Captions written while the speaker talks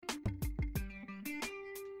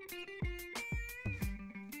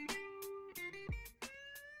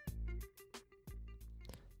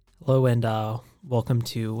Hello and welcome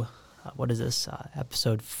to what is this?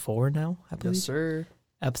 Episode 4 now, I believe. Yes, sir.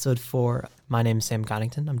 Episode 4. My name is Sam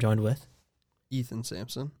Connington. I'm joined with Ethan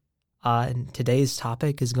Sampson. and today's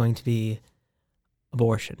topic is going to be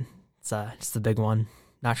abortion. It's the big one.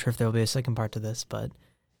 Not sure if there will be a second part to this, but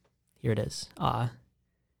here it is.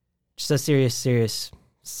 Just a serious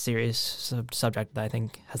subject that I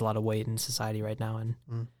think has a lot of weight in society right now. And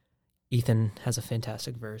Ethan has a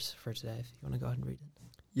fantastic verse for today. If you want to go ahead and read it.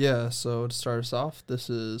 Yeah, so to start us off, this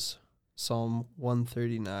is Psalm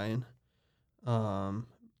 139,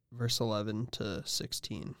 verse 11 to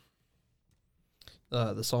 16.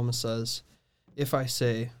 The psalmist says, "If I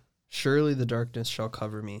say, surely the darkness shall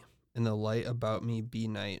cover me, and the light about me be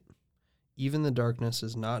night. Even the darkness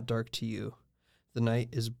is not dark to you. The night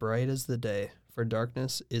is bright as the day, for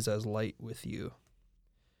darkness is as light with you.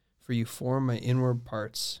 For you formed my inward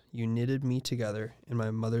parts, you knitted me together in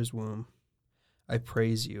my mother's womb. I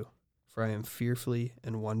praise you, for I am fearfully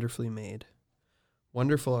and wonderfully made.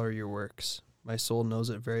 Wonderful are your works. My soul knows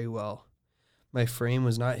it very well. My frame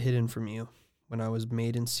was not hidden from you when I was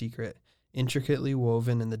made in secret, intricately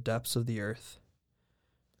woven in the depths of the earth.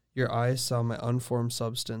 Your eyes saw my unformed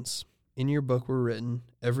substance. In your book were written,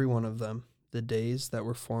 every one of them, the days that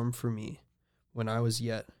were formed for me, when as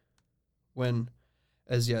yet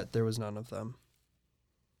there was none of them."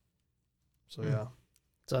 So, yeah.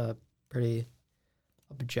 It's a pretty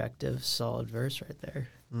objective, solid verse right there.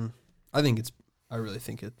 I really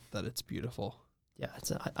think that it's beautiful. Yeah,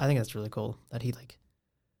 I think that's really cool that he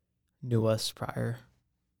knew us prior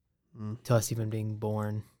to us even being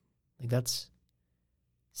born. That's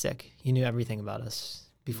sick. He knew everything about us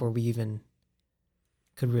before we even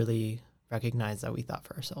could really recognize that we thought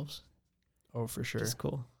for ourselves. Oh, for sure. It's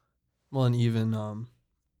cool. Well, and even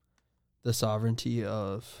the sovereignty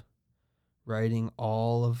of writing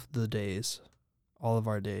all of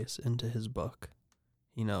our days into his book.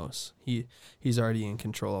 He knows. He's already in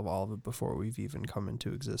control of all of it before we've even come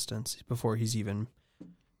into existence, before he's even,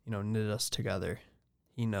 knitted us together.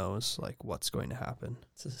 He knows what's going to happen.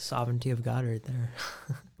 It's the sovereignty of God right there.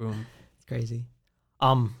 Boom. It's crazy.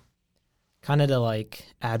 Kind of to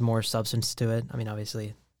add more substance to it. I mean,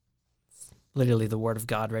 obviously, it's literally the word of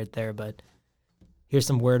God right there, but here's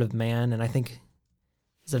some word of man, and I think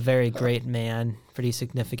he's a very great man, pretty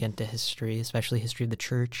significant to history, especially history of the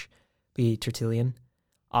church, be Tertullian.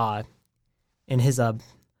 In his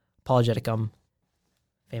Apologeticum,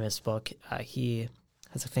 famous book, he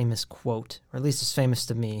has a famous quote, or at least it's famous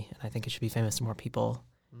to me, and I think it should be famous to more people.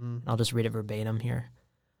 I'll just read it verbatim here.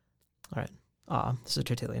 All right. This is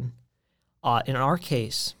Tertullian. In our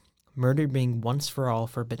case, murder being once for all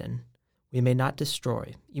forbidden, we may not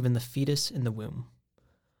destroy even the fetus in the womb,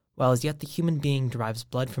 while as yet the human being derives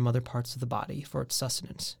blood from other parts of the body for its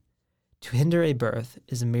sustenance. To hinder a birth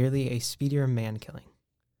is merely a speedier man-killing.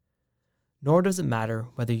 Nor does it matter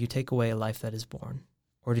whether you take away a life that is born,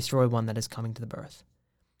 or destroy one that is coming to the birth.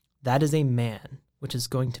 That is a man which is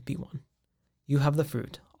going to be one. You have the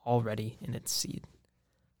fruit already in its seed.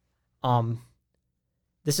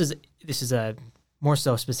 This is a more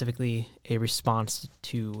so specifically a response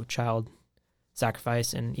to child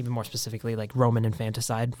sacrifice, and even more specifically Roman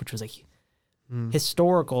infanticide, which was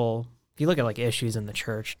historical. If you look at issues in the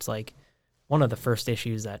church, it's one of the first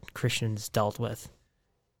issues that Christians dealt with,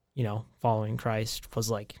 following Christ,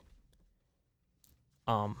 was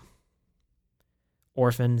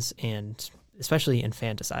orphans and especially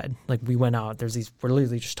infanticide. We went out, we're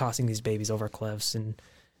literally just tossing these babies over cliffs and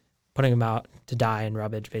putting them out to die in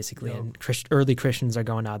rubbish, basically. Yep. And early Christians are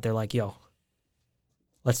going out, they're yo,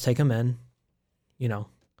 let's take them in,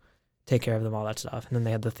 take care of them, all that stuff. And then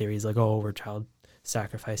they had the theories we're child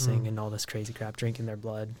sacrificing and all this crazy crap, drinking their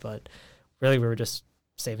blood. But really, we were just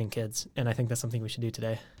saving kids. And I think that's something we should do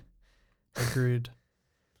today. Agreed.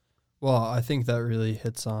 Well, I think that really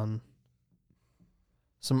hits on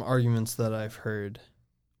some arguments that I've heard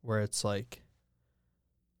where it's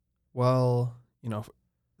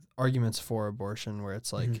arguments for abortion where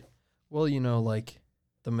it's the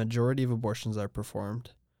majority of abortions that are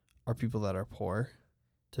performed are people that are poor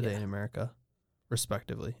today in America,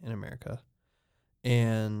 respectively in America.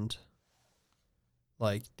 And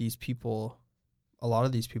these people, a lot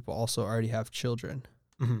of these people also already have children.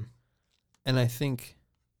 Mm-hmm. And I think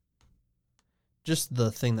just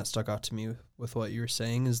the thing that stuck out to me with what you were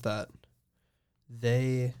saying is that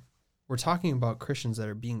we're talking about Christians that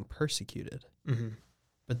are being persecuted,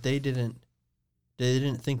 but they didn't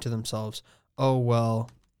think to themselves, oh,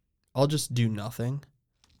 well, I'll just do nothing,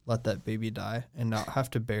 let that baby die, and not have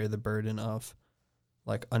to bear the burden of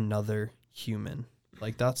another human.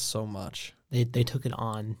 That's so much. They took it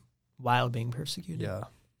on while being persecuted. Yeah.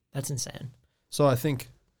 That's insane. So I think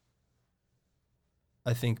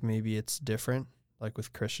maybe it's different, like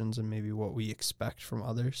with Christians and maybe what we expect from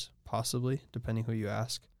others, possibly, depending who you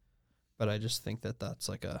ask. But I just think that that's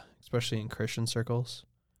like especially in Christian circles,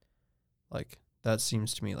 like that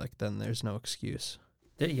seems to me like then there's no excuse.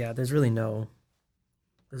 Yeah, there's really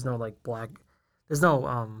there's no like there's no,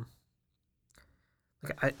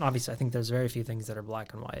 obviously I think there's very few things that are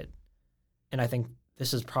black and white. And I think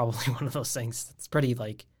this is probably one of those things that's pretty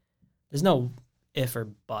like, there's no if or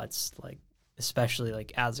buts, like, especially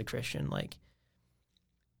like as a Christian, like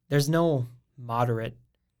there's no moderate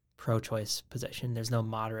pro-choice position. There's no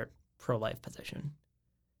moderate pro-life position.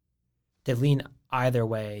 To lean either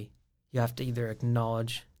way, you have to either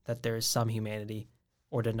acknowledge that there is some humanity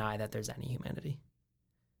or deny that there's any humanity.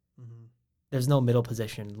 Mm-hmm. There's no middle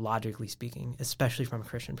position, logically speaking, especially from a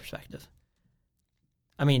Christian perspective.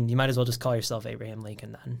 I mean, you might as well just call yourself Abraham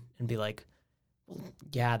Lincoln then and be like, well,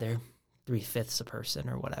 yeah, they're 3/5 a person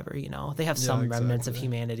or whatever, you know. They have some remnants of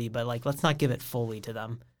humanity, but like, let's not give it fully to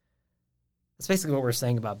them. That's basically what we're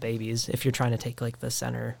saying about babies. If you're trying to take like the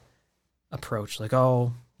center approach, like,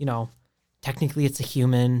 oh, you know, technically it's a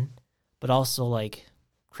human, but also like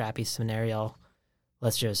crappy scenario,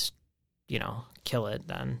 let's just, you know, kill it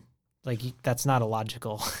then. Like, that's not a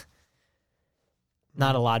logical,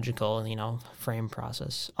 you know, frame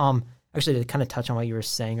process. Actually, to kind of touch on what you were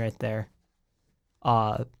saying right there,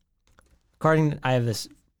 I have this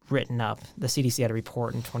written up. The CDC had a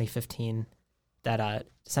report in 2015 that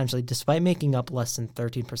essentially, despite making up less than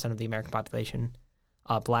 13% of the American population,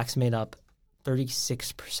 blacks made up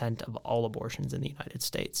 36% of all abortions in the United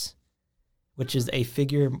States, which is a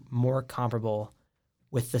figure more comparable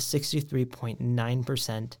with the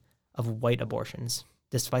 63.9% of white abortions,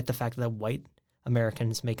 despite the fact that white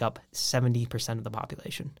Americans make up 70% of the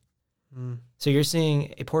population. Mm. So you're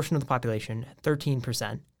seeing a portion of the population,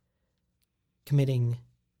 13%, committing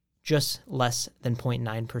just less than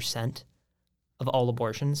 0.9% of all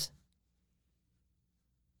abortions,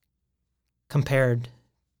 compared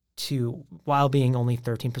to, while being only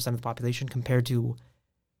 13% of the population, compared to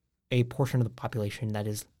a portion of the population that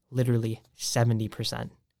is literally 70%.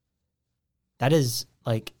 That is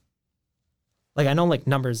like I know like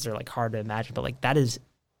numbers are like hard to imagine, but like that is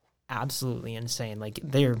absolutely insane. Like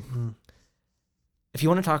if you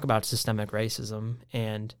want to talk about systemic racism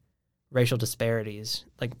and racial disparities,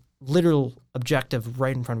 like literal objective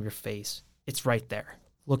right in front of your face, it's right there.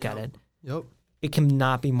 Look at it. Yep. It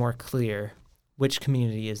cannot be more clear which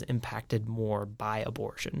community is impacted more by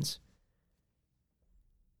abortions.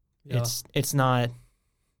 Yeah. It's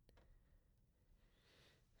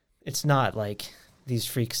not like these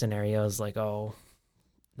freak scenarios like, oh,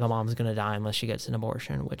 the mom's going to die unless she gets an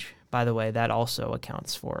abortion, which, by the way, that also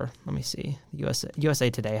accounts for, let me see,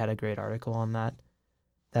 USA Today had a great article on that,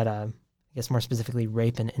 I guess more specifically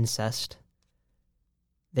rape and incest.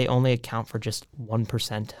 They only account for just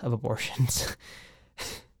 1% of abortions,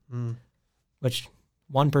 which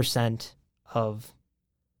 1% of,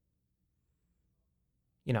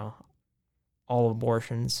 you know, all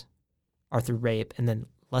abortions are through rape, and then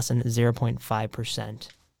less than 0.5%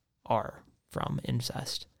 are from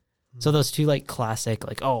incest. So those two like classic,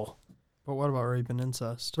 like, oh. But what about rape and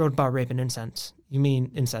incest? What about rape and incest? You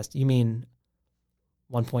mean incest? You mean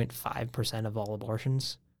 1.5% of all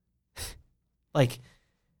abortions? Like,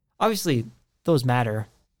 obviously those matter,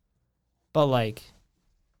 but like,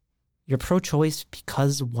 you're pro-choice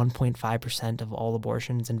because 1.5% of all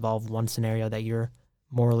abortions involve one scenario that you're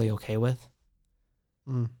morally okay with.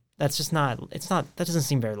 That's just not, that doesn't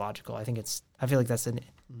seem very logical. I feel like that's a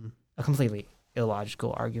completely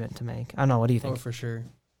illogical argument to make. I don't know. What do you think? Oh, for sure.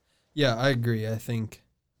 Yeah, I agree. I think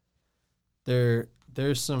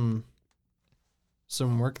there's some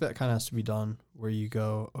work that kind of has to be done where you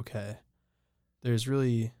go, okay, there's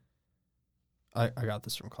really, I got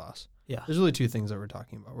this from class. Yeah. There's really two things that we're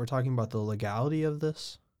talking about. We're talking about the legality of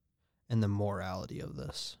this and the morality of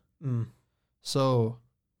this. So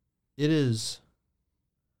it is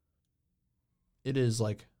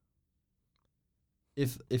like,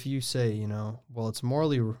 if you say, you know, well, it's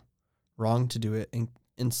morally wrong to do it, and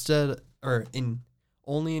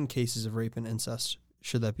only in cases of rape and incest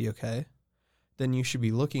should that be okay, then you should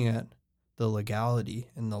be looking at the legality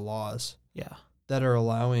and the laws that are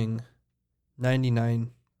allowing 99%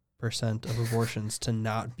 of abortions to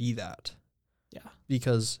not be that. Yeah.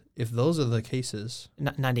 Because if those are the cases...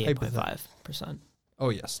 98.5%. Oh,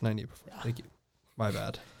 yes, 98%. Yeah. Thank you. My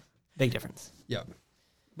bad. Big difference. Yeah.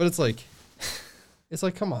 But it's like,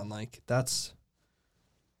 come on, like, that's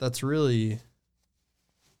really,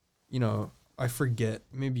 you know, I forget,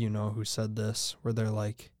 maybe you know who said this, where they're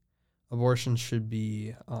like, abortion should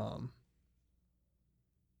be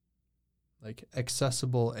like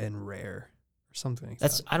accessible and rare or something like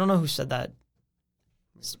that. I don't know who said that.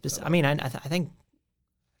 that I mean, I think,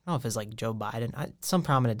 I don't know if it's like Joe Biden. Some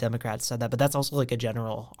prominent Democrats said that, but that's also like a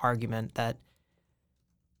general argument that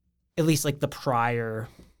at least like the prior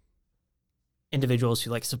individuals who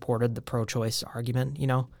like supported the pro-choice argument, you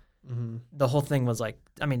know, the whole thing was like,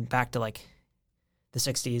 I mean, back to like the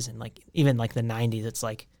 60s and like even like the 90s, it's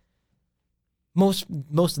like most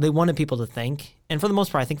they wanted people to think, and for the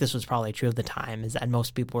most part, I think this was probably true of the time, is that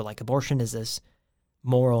most people were like, abortion is this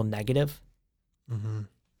moral negative,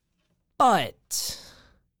 but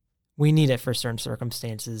we need it for certain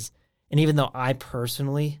circumstances. And even though I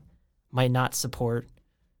personally might not support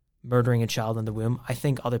murdering a child in the womb, I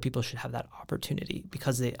think other people should have that opportunity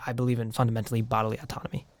because I believe in fundamentally bodily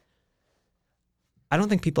autonomy. I don't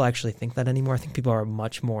think people actually think that anymore. I think people are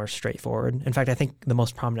much more straightforward. In fact, I think the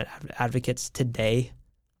most prominent advocates today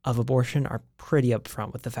of abortion are pretty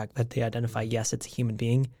upfront with the fact that they identify, yes, it's a human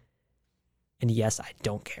being, and yes, I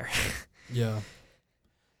don't care. Yeah.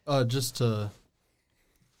 Just to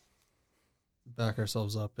back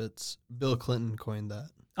ourselves up, it's Bill Clinton coined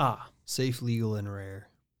that. Safe, legal, and rare.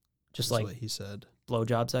 Just That's like what he said.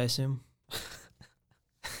 blowjobs, I assume.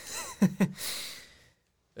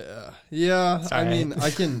 Yeah. Sorry. I mean,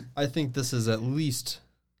 I think this is at least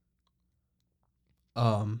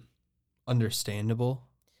understandable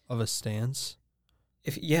of a stance.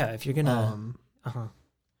 If you're gonna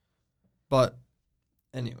But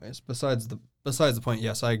anyways, besides the point,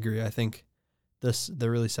 yes, I agree. I think the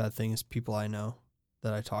really sad thing is people I know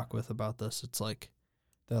that I talk with about this, it's like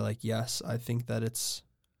they're like, yes, I think that it's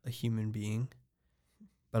a human being,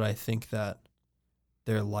 but I think that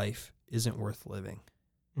their life isn't worth living.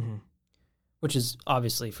 Which is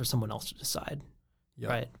obviously for someone else to decide, Yeah.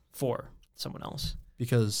 right? For someone else.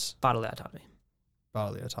 Because Bodily autonomy.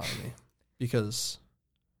 Because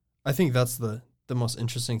I think that's the most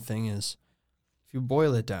interesting thing is, if you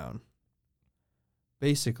boil it down,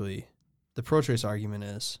 basically the pro-choice argument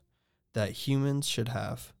is that humans should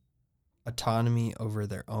have autonomy over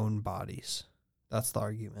their own bodies. That's the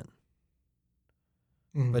argument.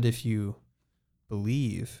 But if you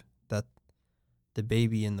believe that the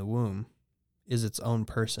baby in the womb is its own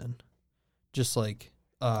person, just like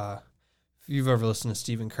if you've ever listened to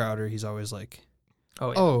Steven Crowder, he's always like,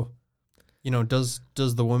 does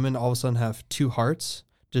the woman all of a sudden have two hearts?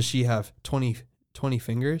 Does she have 20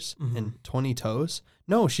 fingers and 20 toes?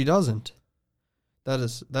 No, she doesn't. That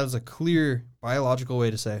is a clear biological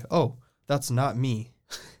way to say, oh, that's not me.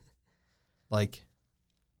 Like,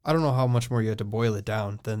 I don't know how much more you have to boil it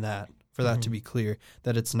down than that for that to be clear,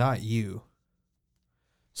 that it's not you.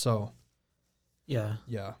 So, yeah.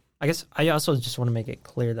 Yeah. I guess I also just want to make it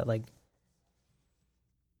clear that, like,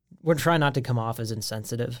 we're trying not to come off as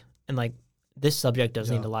insensitive. And, like, this subject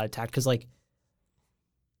does need a lot of tact. Because, like,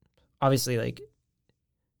 obviously, like,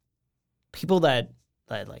 people that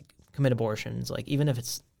like, commit abortions, like, even if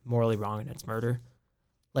it's morally wrong and it's murder,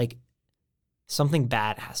 like, something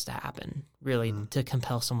bad has to happen, really, to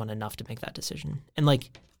compel someone enough to make that decision. And,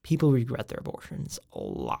 like, people regret their abortions a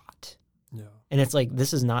lot. Yeah. And it's like,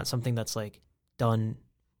 this is not something that's like done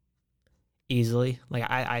easily. Like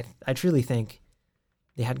I truly think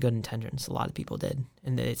they had good intentions. A lot of people did.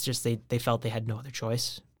 And it's just, they felt they had no other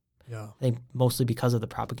choice. Yeah. I think mostly because of the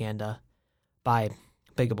propaganda by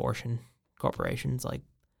big abortion corporations like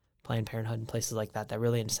Planned Parenthood and places like that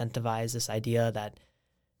really incentivize this idea that,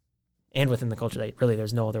 and within the culture, that really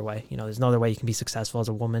there's no other way. You know, there's no other way you can be successful as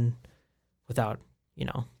a woman without, you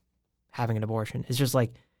know, having an abortion. It's just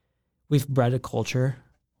like, we've bred a culture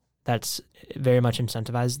that's very much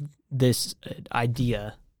incentivized this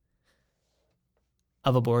idea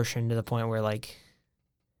of abortion to the point where, like,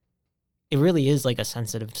 it really is like a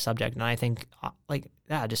sensitive subject. And I think,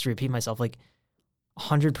 just to repeat myself, like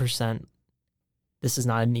 100%, this is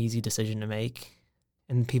not an easy decision to make.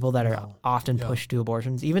 And people that are often pushed to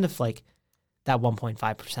abortions, even if like that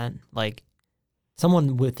 1.5%, like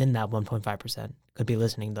someone within that 1.5% could be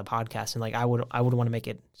listening to the podcast, and like I would want to make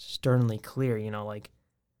it sternly clear, you know, like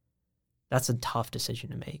that's a tough decision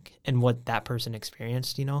to make, and what that person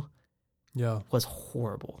experienced, you know, was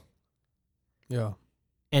horrible. Yeah.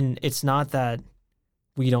 And it's not that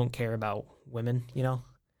we don't care about women, you know,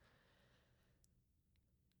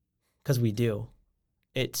 because we do.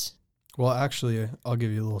 It's Well, actually, I'll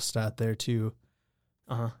give you a little stat there too.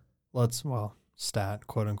 Stat,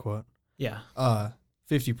 quote unquote. Yeah.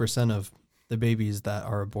 50% of the babies that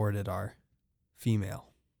are aborted are female.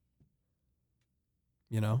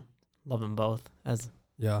 You know? Love them both, as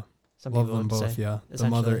Yeah. some Love people them would both, say, yeah. The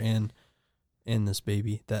mother and this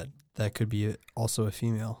baby that that could be also a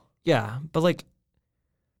female. Yeah, but like,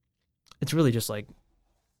 it's really just like,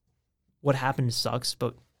 what happened sucks,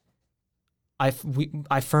 but I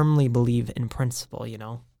firmly believe in principle, you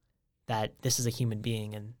know, that this is a human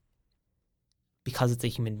being, and because it's a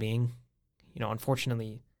human being, you know,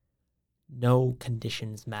 unfortunately, no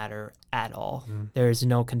conditions matter at all. There is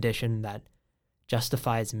no condition that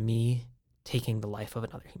justifies me taking the life of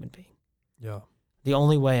another human being. Yeah. The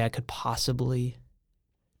only way I could possibly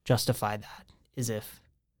justify that is if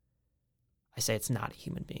I say it's not a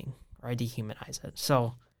human being or I dehumanize it.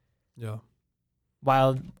 So, yeah.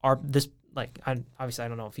 While obviously I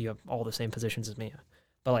don't know if you have all the same positions as me,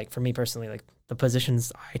 but like for me personally, like the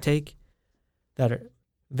positions I take that are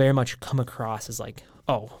very much come across as like,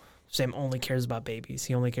 oh, Sam only cares about babies.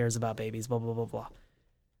 He only cares about babies, blah, blah, blah, blah.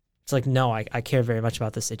 It's like, no, I care very much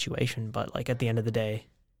about the situation, but like at the end of the day,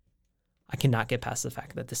 I cannot get past the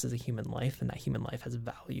fact that this is a human life and that human life has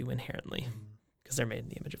value inherently because they're made in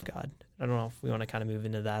the image of God. I don't know if we want to kind of move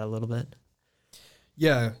into that a little bit.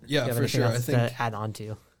 Yeah, Do you have for anything sure. else I think to add on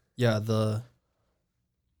to. yeah, the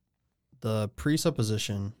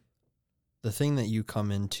presupposition, the thing that you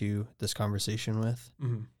come into this conversation with,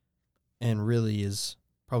 and really is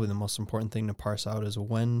probably the most important thing to parse out is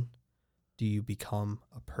when do you become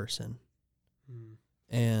a person?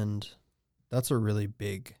 And that's a really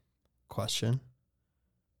big question.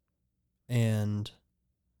 And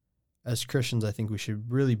as Christians, I think we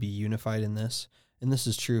should really be unified in this. And this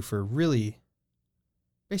is true for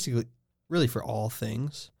basically for all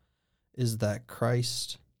things, is that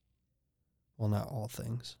Christ, well, not all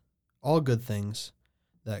things, all good things,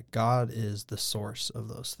 that God is the source of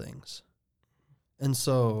those things. And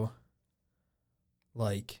so,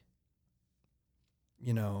 like,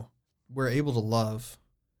 you know, we're able to love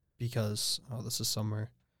because, this is somewhere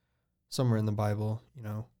in the Bible, you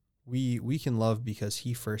know, we can love because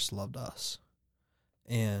he first loved us.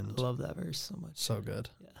 And I love that verse so much. So good.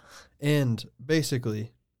 Yeah. And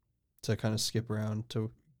basically, to kind of skip around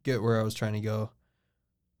to get where I was trying to go,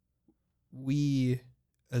 we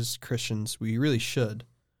as Christians, we should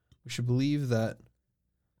believe that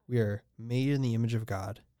we are made in the image of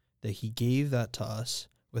God, that he gave that to us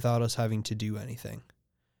without us having to do anything.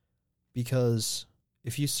 Because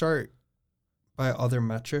if you start by other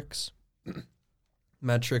metrics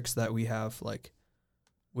that we have like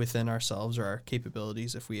within ourselves or our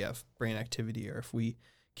capabilities, if we have brain activity or if we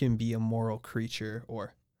can be a moral creature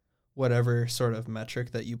or whatever sort of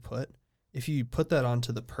metric that you put, if you put that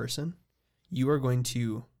onto the person, you are going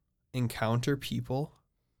to encounter people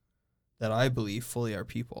that I believe fully are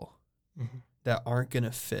people that aren't going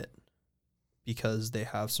to fit because they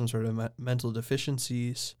have some sort of mental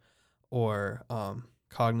deficiencies or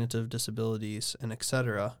cognitive disabilities and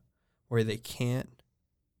etc., where they can't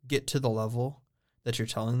get to the level that you're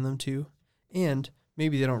telling them to, and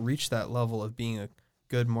maybe they don't reach that level of being a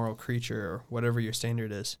good moral creature or whatever your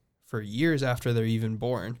standard is for years after they're even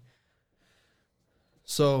born.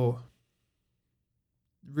 So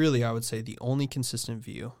really, I would say the only consistent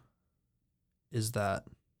view is that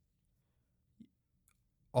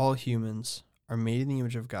all humans are made in the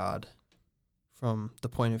image of God from the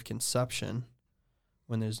point of conception,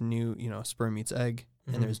 when there's new, sperm meets egg,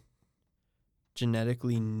 and there's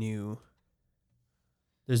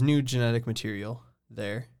new genetic material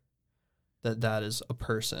there, that is a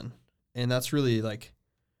person. And that's really like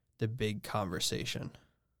the big conversation.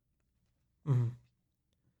 Got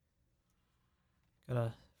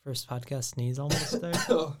a first podcast sneeze almost there.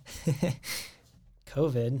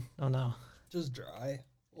 COVID. Oh no. Just dry.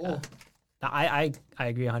 Yeah. No, I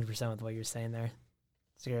agree 100% with what you're saying there.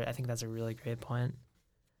 So I think that's a really great point.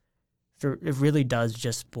 So it really does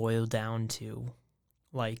just boil down to,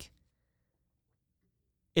 like,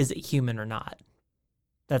 is it human or not?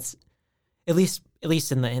 That's at least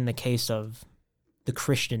in the case of the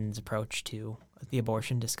Christian's approach to the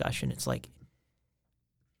abortion discussion. It's like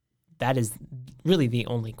that is really the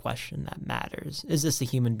only question that matters. Is this a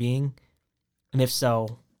human being? And if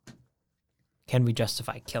so, can we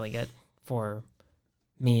justify killing it for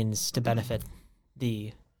means to benefit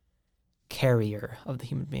the carrier of the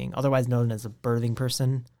human being, otherwise known as a birthing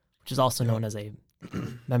person, which is also known as a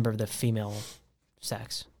member of the female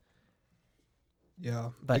sex.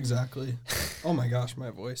 Yeah, exactly. Oh my gosh,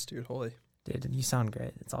 my voice, dude. Holy. Dude, you sound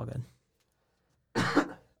great. It's all good.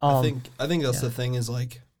 I think that's the thing is,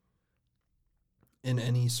 like, in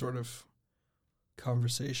any sort of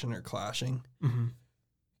conversation or clashing,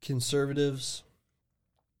 conservatives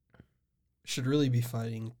should really be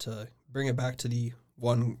fighting to bring it back to the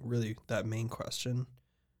that main question: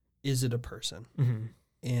 is it a person?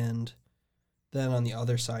 And then on the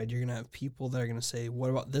other side, you're going to have people that are going to say, what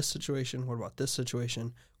about this situation? What about this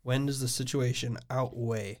situation? When does the situation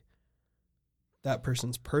outweigh that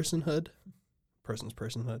person's personhood?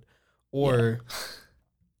 Or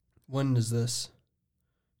when does this,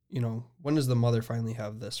 when does the mother finally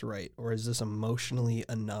have this right? Or is this emotionally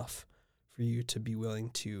enough for you to be willing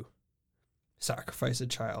to sacrifice a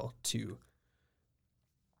child to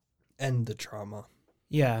end the trauma?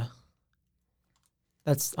 Yeah.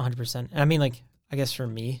 That's 100%. I mean, like, I guess for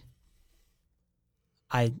me,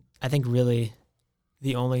 I think really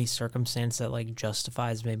the only circumstance that like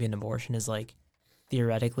justifies maybe an abortion is like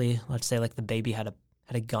theoretically, let's say like the baby had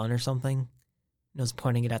a gun or something and was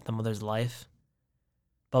pointing it at the mother's life.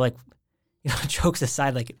 But like, jokes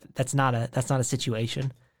aside, like that's not a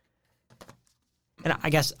situation. And I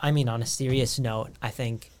guess, I mean, on a serious note, I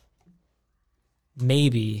think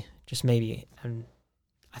maybe, just maybe, and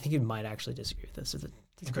I think you might actually disagree with this.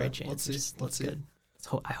 It's a great chance. Let's see. Good.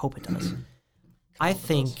 I hope it does. I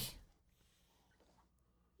think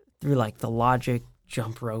through like the logic,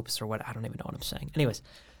 jump ropes, or what, I don't even know what I'm saying. Anyways,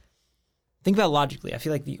 think about it logically. I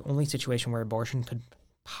feel like the only situation where abortion could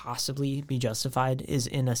possibly be justified is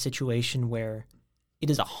in a situation where it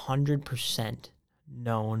is 100%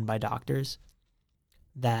 known by doctors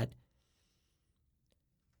that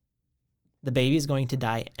the baby is going to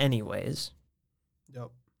die anyways.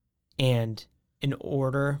 Yep. And in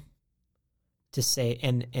order to say,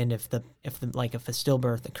 and if a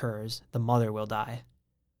stillbirth occurs, the mother will die.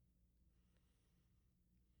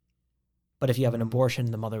 But if you have an abortion,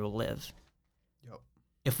 the mother will live. Yep.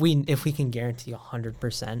 If we can guarantee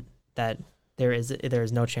 100% that there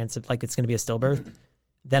is no chance of like it's going to be a stillbirth,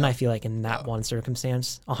 then I feel like in that one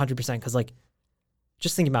circumstance, 100%, because like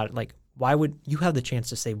just think about it, like why would you have the chance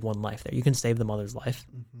to save one life there? You can save the mother's life.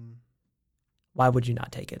 Mm-hmm. Why would you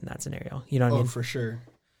not take it in that scenario? You know what I mean? Oh, for sure.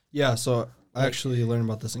 Yeah, so I actually learned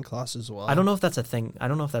about this in class as well. I don't know if that's a thing. I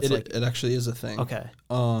don't know if that's it actually is a thing. Okay.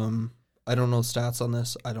 I don't know stats on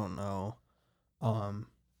this. I don't know.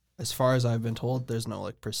 As far as I've been told, there's no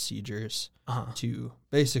like procedures to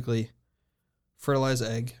basically fertilize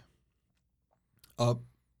egg up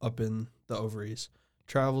in the ovaries,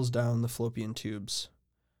 travels down the fallopian tubes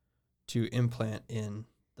to implant in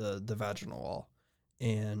the vaginal wall,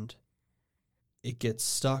 and it gets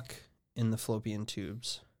stuck in the fallopian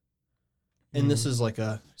tubes. And this is like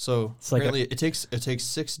apparently it takes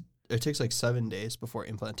like 7 days before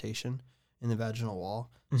implantation in the vaginal wall.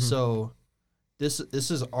 Mm-hmm. So this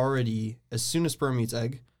is already, as soon as sperm meets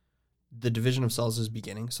egg, the division of cells is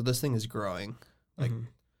beginning. So this thing is growing. Like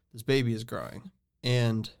this baby is growing,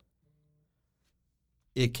 and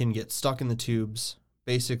it can get stuck in the tubes.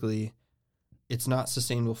 Basically, it's not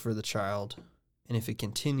sustainable for the child, and if it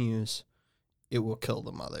continues, it will kill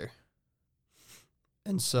the mother.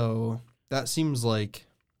 And so that seems like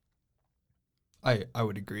I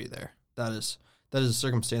would agree there. That is a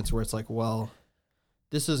circumstance where it's like, well,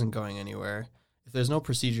 this isn't going anywhere. If there's no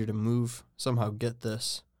procedure to somehow get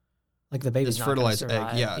this, like the baby's this not fertilized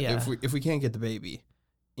gonna survive. egg, if we can't get the baby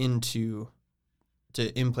to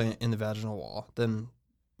implant in the vaginal wall, then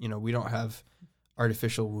we don't have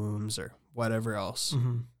artificial wombs or whatever else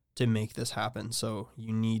to make this happen. So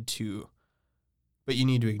you need to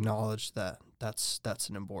acknowledge that that's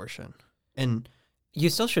an abortion. And you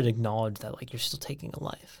still should acknowledge that like you're still taking a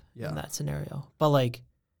life in that scenario. But like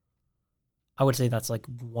I would say that's like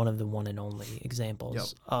one of the one and only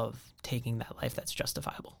examples of taking that life that's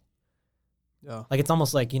justifiable. Yeah. Like it's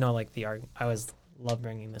almost like, like I always love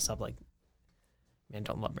bringing this up, like, man,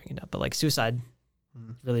 don't love bringing it up, but like suicide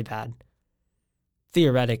is really bad.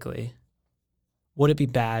 Theoretically, would it be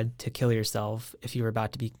bad to kill yourself if you were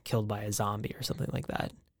about to be killed by a zombie or something like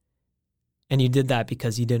that? And you did that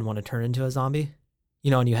because you didn't want to turn into a zombie,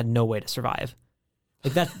 and you had no way to survive.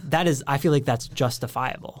 Like that is, I feel like that's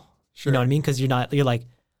justifiable. Sure. You know what I mean? Because you're like,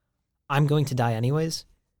 I'm going to die anyways.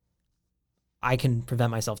 I can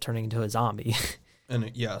prevent myself turning into a zombie. And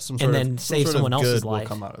save someone else's life. Will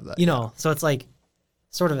come out of that. So it's like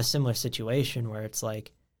sort of a similar situation where it's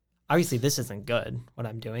like, obviously this isn't good what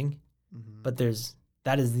I'm doing, but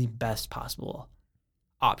that is the best possible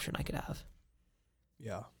option I could have.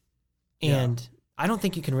 Yeah. And I don't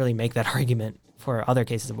think you can really make that argument for other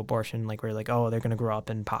cases of abortion, like where you're like, oh, they're going to grow up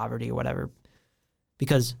in poverty or whatever,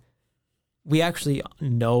 because we actually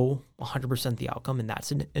know 100% the outcome in that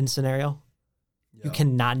scenario. Yeah. You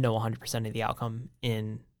cannot know 100% of the outcome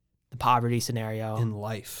in the poverty scenario, in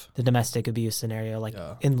life, the domestic abuse scenario, like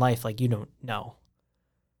in life, like you don't know.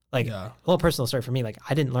 Like a little personal story for me, like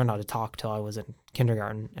I didn't learn how to talk till I was in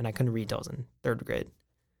kindergarten, and I couldn't read till I was in 3rd grade.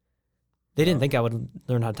 They didn't think I would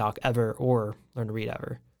learn how to talk ever or learn to read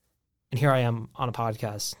ever. And here I am on a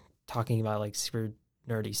podcast talking about like super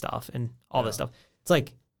nerdy stuff and all this stuff. It's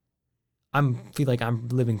like feel like I'm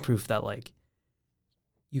living proof that like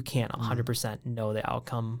you can't 100% know the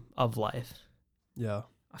outcome of life. Yeah.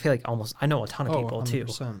 I feel like I know a ton of people 100%. too.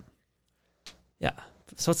 Yeah.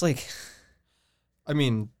 So it's like, I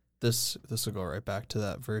mean, this will go right back to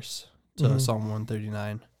that verse, to Psalm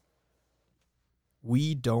 139.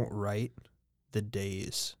 We don't write the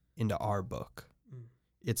days into our book.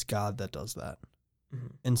 It's God that does that.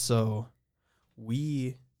 And so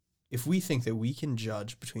if we think that we can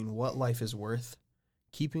judge between what life is worth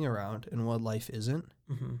keeping around and what life isn't,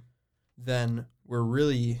 then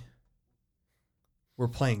we're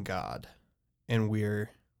playing God, and we're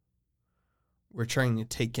trying to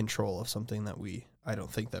take control of something that I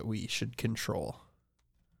don't think that we should control.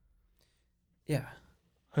 yeah.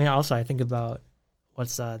 I mean, also I think about I'm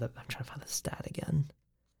trying to find the stat again.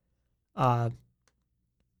 The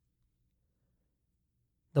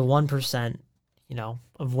 1%,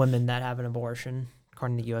 of women that have an abortion,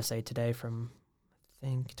 according to USA Today from, I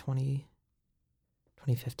think,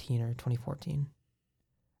 2015 or 2014.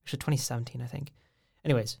 Actually, 2017, I think.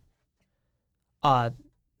 Anyways, the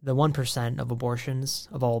 1% of abortions,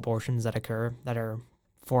 of all abortions that occur, that are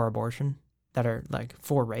for abortion, that are, like,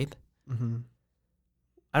 for rape,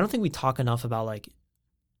 I don't think we talk enough about, like,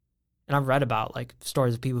 and I've read about, like,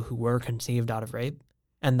 stories of people who were conceived out of rape,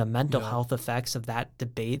 and the mental health effects of that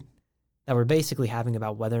debate that we're basically having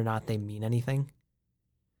about whether or not they mean anything.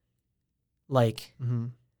 Like,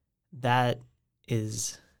 that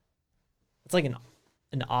is, it's like an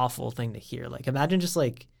awful thing to hear. Like, imagine just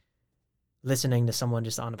like listening to someone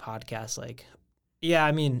just on a podcast, like, yeah,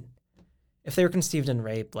 I mean, if they were conceived in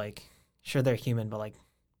rape, like, sure, they're human, but like,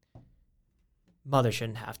 mother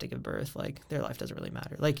shouldn't have to give birth. Like, their life doesn't really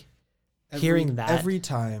matter. Like, hearing that. Every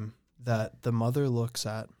time that the mother looks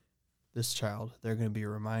at this child, they're going to be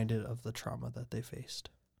reminded of the trauma that they faced.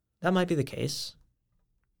 That might be the case.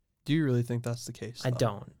 Do you really think that's the case? I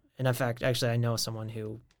don't. And in fact, actually, I know someone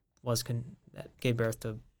who that gave birth to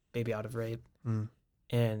a baby out of rape,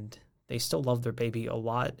 and they still love their baby a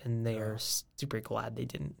lot, and they are super glad they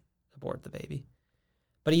didn't abort the baby.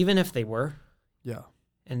 But even if they were,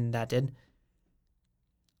 and that did,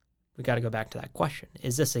 we got to go back to that question.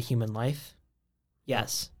 Is this a human life?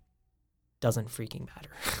 Yes. Doesn't freaking matter.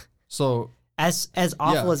 So as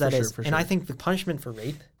awful as that is, sure. And I think the punishment for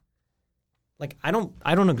rape, like, I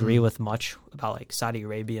don't agree with much about like Saudi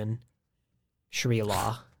Arabian Sharia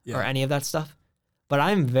law or any of that stuff, but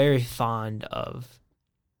I'm very fond of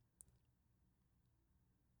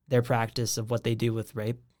their practice of what they do with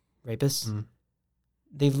rapists.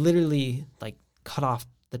 They literally like cut off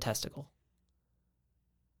the testicle.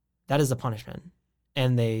 That is the punishment.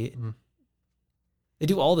 And they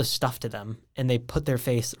do all this stuff to them, and they put their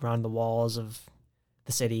face around the walls of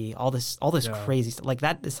the city, all this crazy stuff. Like,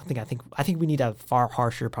 that is something I think we need to have far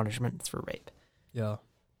harsher punishments for rape. Yeah.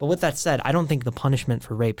 But with that said, I don't think the punishment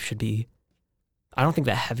for rape I don't think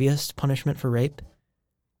the heaviest punishment for rape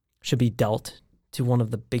should be dealt to one of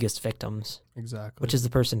the biggest victims. Exactly. Which is the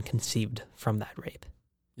person conceived from that rape.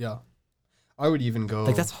 Yeah. I would even go...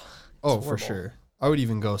 Like, that's for horrible. Sure. I would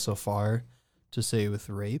even go so far to say with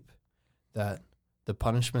rape that the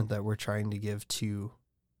punishment that we're trying to give to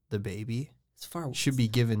the baby should be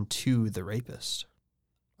given to the rapist.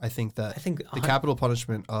 I think the capital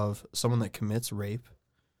punishment of someone that commits rape,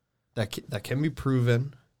 that can be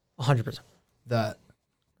proven, 100%.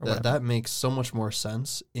 That makes so much more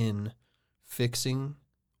sense in fixing,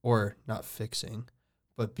 or not fixing,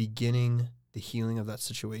 but beginning the healing of that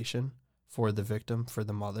situation for the victim, for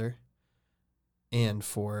the mother, and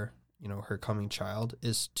for her coming child,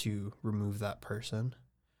 is to remove that person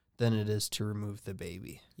than it is to remove the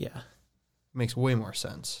baby. Yeah. It makes way more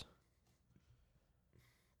sense.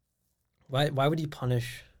 Why would you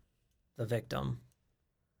punish the victim?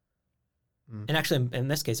 And actually, in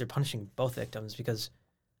this case, they're punishing both victims, because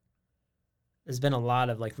there's been a lot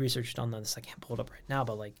of like research done on this. I can't pull it up right now,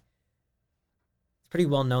 but like, it's pretty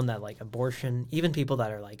well known that like abortion, even people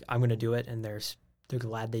that are like, I'm going to do it, and they're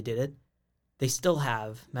glad they did it, they still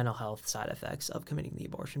have mental health side effects of committing the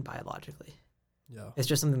abortion biologically. Yeah. It's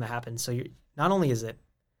just something that happens. So not only is it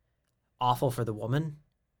awful for the woman,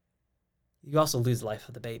 you also lose the life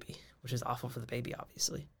of the baby, which is awful for the baby,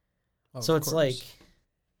 obviously. So it's like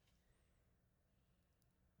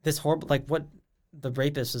this horrible, like, what the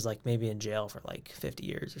rapist is like maybe in jail for like 50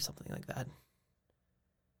 years or something like that.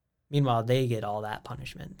 Meanwhile, they get all that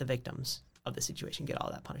punishment. The victims of the situation get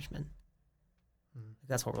all that punishment.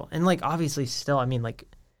 That's horrible. And like, obviously still, I mean, like,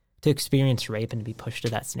 to experience rape and to be pushed to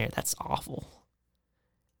that scenario, that's awful.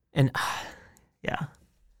 And yeah.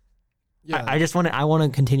 Yeah. I just want to, I want to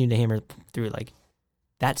continue to hammer through, like,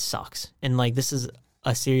 that sucks. And, like, this is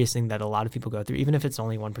a serious thing that a lot of people go through, even if it's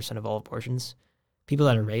only 1% of all abortions. People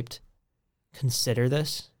that are raped consider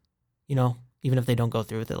this, you know, even if they don't go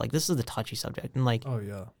through with it. Like, this is the touchy subject. And, like, Oh,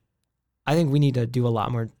 yeah. I think we need to do a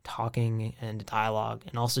lot more talking and dialogue,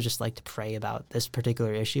 and also just, like, to pray about this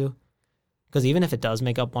particular issue. Because even if it does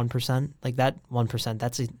make up 1%, like, that 1%,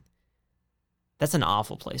 that's an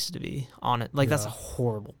awful place to be on it. Like, that's a Yeah.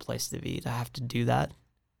 horrible place to be, to have to do that,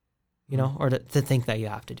 you know, or to think that you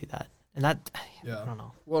have to do that. And that, Yeah. I don't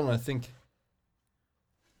know. Well, and I think,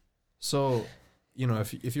 so, you know,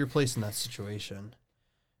 if you're placed in that situation,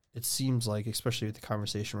 it seems like, especially with the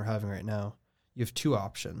conversation we're having right now, you have two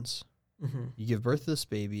options. Mm-hmm. You give birth to this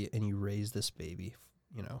baby and you raise this baby,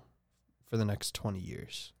 you know, for the next 20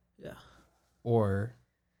 years. Yeah. Or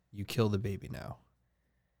you kill the baby now.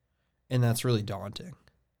 And that's really daunting.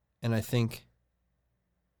 And I think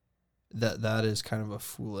that is kind of a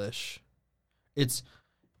foolish, it's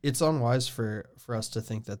unwise for us to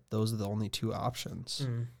think that those are the only two options.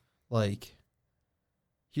 Mm. Like,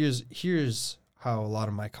 here's how a lot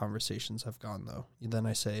of my conversations have gone, though. Then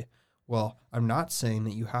I say, well, I'm not saying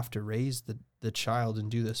that you have to raise the child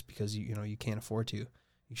and do this because you know you can't afford to.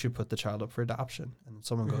 You should put the child up for adoption. And then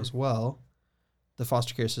someone goes, well, the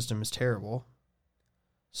foster care system is terrible,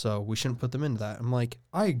 so we shouldn't put them into that. I'm like,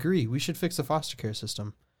 I agree. We should fix the foster care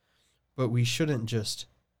system, but we shouldn't just,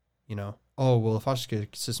 you know, oh, well, the foster care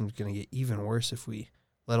system is going to get even worse if we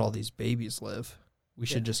let all these babies live. We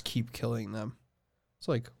should just keep killing them. It's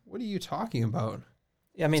like, what are you talking about?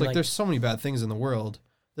 Yeah, I mean, It's like like there's so many bad things in the world.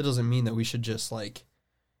 That doesn't mean that we should just, like,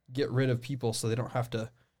 get rid of people so they don't have to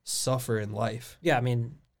suffer in life. yeah, I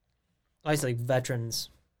mean, obviously, veterans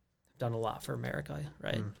have done a lot for America,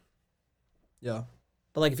 right? Mm. Yeah.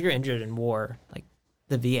 But, like, if you're injured in war, like,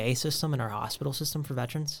 the VA system and our hospital system for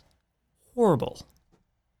veterans, horrible.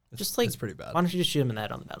 Just, like, it's pretty bad. why don't you just shoot them in the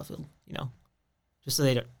head on the battlefield, you know? Just so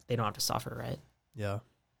they don't have to suffer, right? Yeah.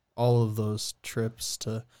 All of those trips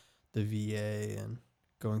to the VA and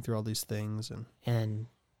going through all these things and And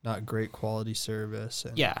not great quality service.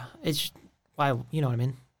 And yeah, it's why, you know what I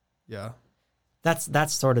mean? Yeah.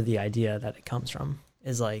 That's sort of the idea that it comes from,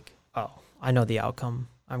 is like, oh, I know the outcome.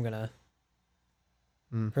 I'm going to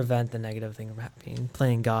prevent the negative thing from happening,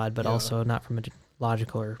 playing God, but also not from a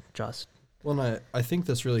logical or just. Well, and I think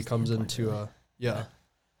this really comes into really.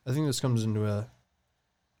 I think this comes into a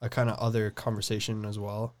kind of other conversation as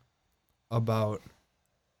well about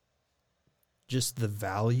just the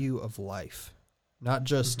value of life, not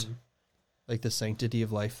just like the sanctity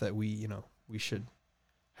of life that we should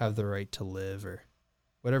have the right to live or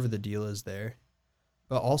whatever the deal is there,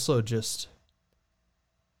 but also just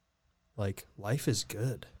like life is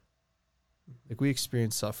good. Like, we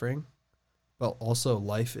experience suffering, but also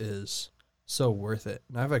life is so worth it.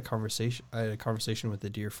 And I had a conversation with a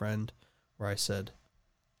dear friend where I said,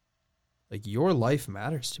 like, your life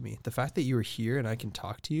matters to me. The fact that you are here and I can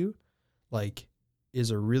talk to you, like,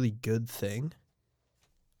 is a really good thing.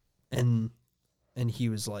 And he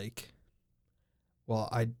was like, well,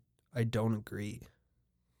 I don't agree.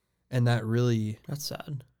 And that's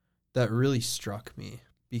sad. That really struck me,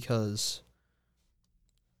 because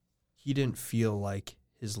he didn't feel like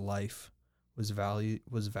his life was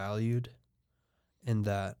valued, and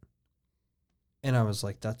I was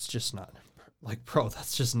like, that's just not, like, bro,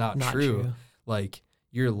 that's just not true. Like,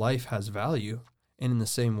 your life has value. And in the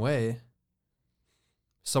same way,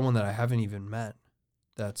 someone that I haven't even met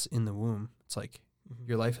that's in the womb, it's like,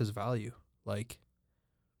 your life has value. Like,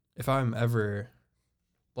 if I'm ever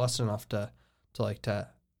blessed enough to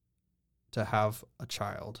have a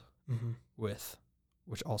child with,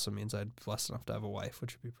 which also means I'd be blessed enough to have a wife,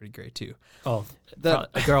 which would be pretty great too. Oh,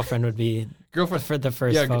 a girlfriend would be for the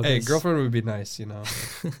first focus. Hey, girlfriend would be nice, you know.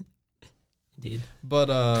 Indeed.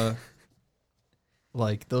 But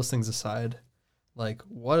like, those things aside, like,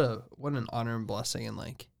 what an honor and blessing. And,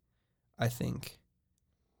 like, I think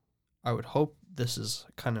I would hope this is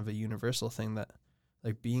kind of a universal thing, that,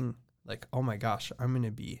 like, being like, oh my gosh, I'm going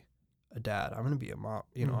to be a dad. I'm going to be a mom.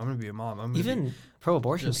 You know, I'm going to be a mom. Even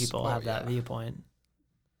pro-abortion people have that viewpoint.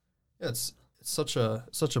 Yeah, it's such a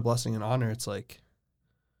blessing and honor. It's like,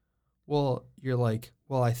 well, you're like,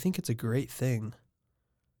 well, I think it's a great thing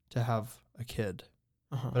to have a kid,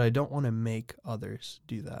 but I don't want to make others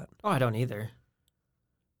do that. Oh, I don't either.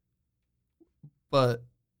 But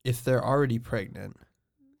if they're already pregnant,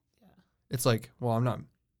 it's like, well, I'm not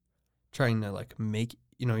trying to, like, make,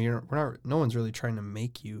 you know, no one's really trying to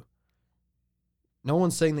make you. No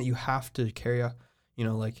one's saying that you have to carry a, you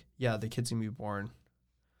know, like, yeah, the kid's gonna be born,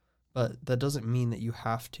 but that doesn't mean that you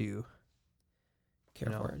have to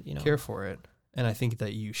care for it, care for it. And I think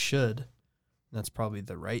that you should. That's probably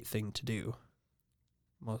the right thing to do,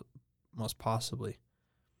 most possibly.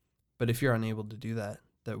 But if you're unable to do that,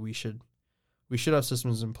 that we should have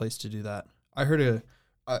systems in place to do that. I heard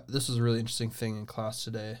this was a really interesting thing in class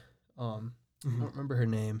today. I don't remember her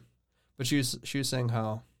name, but she was saying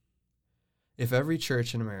how if every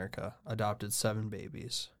church in America adopted 7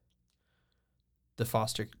 babies, the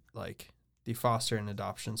foster and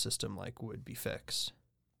adoption system would be fixed,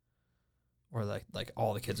 or like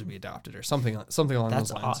all the kids would be adopted, or something along those lines.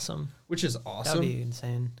 That's awesome. Which is awesome. That'd be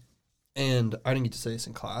insane. And I didn't get to say this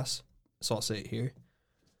in class, so I'll say it here.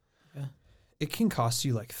 Yeah. It can cost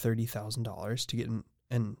you like $30,000 to get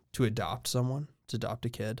and to adopt someone, to adopt a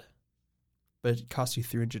kid, but it costs you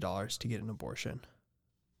 $300 to get an abortion.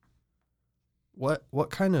 What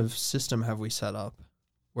kind of system have we set up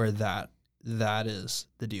where that is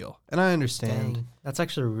the deal? And I understand. Dang, that's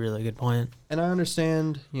actually a really good point. And I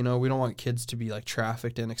understand, we don't want kids to be like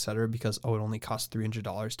trafficked in, et cetera, because, it only costs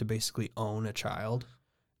 $300 to basically own a child.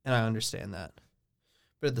 And I understand that.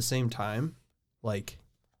 But at the same time,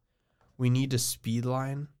 we need to speed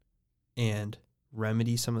line and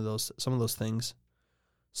remedy some of those things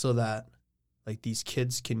so that these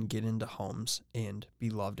kids can get into homes and be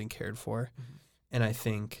loved and cared for. Mm-hmm. And I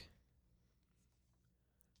think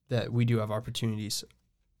that we do have opportunities.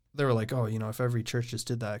 They were like, if every church just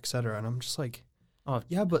did that, et cetera. And I'm just like, oh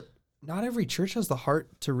yeah, but not every church has the heart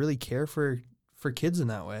to really care for kids in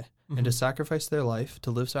that way, mm-hmm. and to sacrifice their life,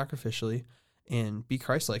 to live sacrificially and be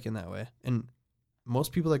Christ-like in that way. And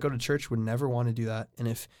most people that go to church would never want to do that. And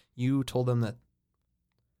if you told them that,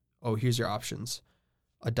 here's your options,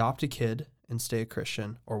 adopt a kid and stay a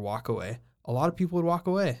Christian or walk away, a lot of people would walk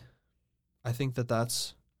away. I think that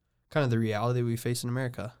that's kind of the reality we face in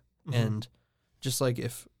America. Mm-hmm. And just like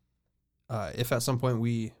if at some point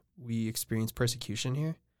we experience persecution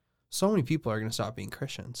here, so many people are going to stop being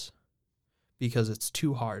Christians because it's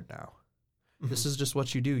too hard now. Mm-hmm. This is just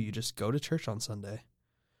what you do. You just go to church on Sunday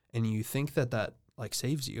and you think that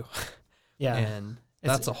saves you. Yeah. And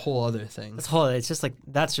that's a whole other thing. It's just I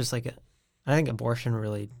think abortion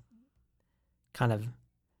really kind of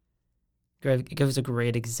gives a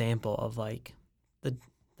great example of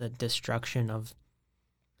the destruction of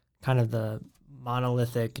kind of the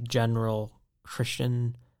monolithic general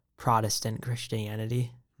Protestant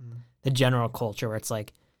Christianity, the general culture where it's you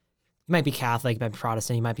might be Catholic, you might be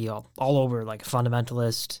Protestant, you might be all over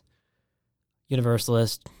fundamentalist,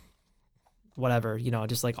 universalist, whatever,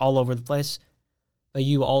 just all over the place. But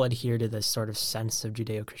you all adhere to this sort of sense of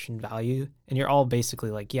Judeo-Christian value, and you're all basically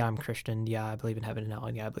yeah, I'm Christian, yeah, I believe in heaven and hell,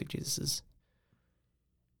 and yeah, I believe Jesus is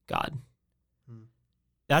God.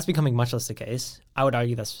 That's becoming much less the case. I would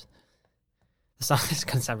argue this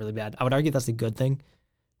can sound really bad. I would argue that's a good thing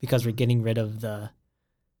because we're getting rid of the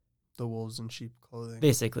wolves in sheep clothing.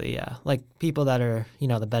 Basically, yeah. People that are,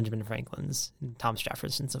 the Benjamin Franklins and Thomas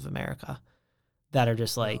Jeffersons of America that are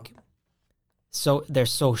just so they're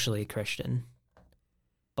socially Christian,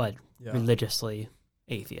 but religiously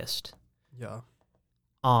atheist. Yeah.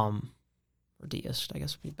 Or deist, I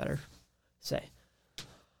guess would be better to say.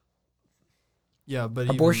 Yeah, but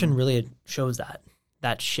abortion really shows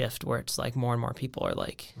that shift where it's more and more people are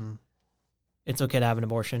it's okay to have an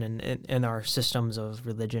abortion, and our systems of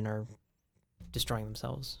religion are destroying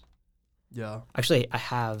themselves. Yeah. Actually, I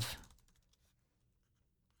have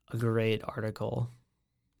a great article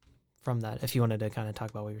from that if you wanted to kind of talk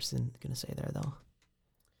about what you were going to say there, though.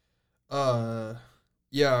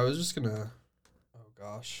 Yeah, I was just going to,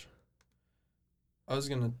 I was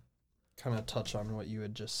going to kind of touch on what you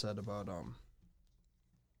had just said about,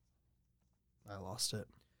 I lost it.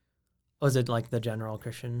 Was it the general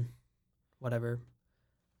Christian, whatever?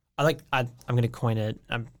 I'm going to coin it.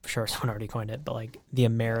 I'm sure someone already coined it, but the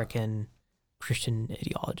American Christian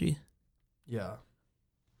ideology. Yeah.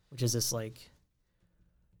 Which is this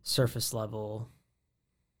surface level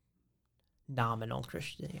nominal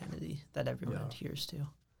Christianity that everyone adheres to.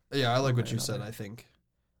 Yeah, I like what you said. I think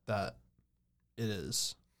that it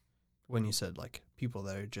is, when you said people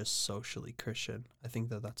that are just socially Christian, I think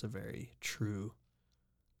that that's a very true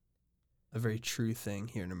thing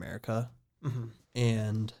here in America. Mm-hmm.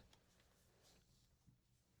 And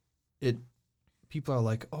people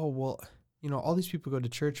are oh, well, all these people go to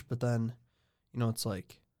church, but then, it's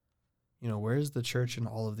where's the church in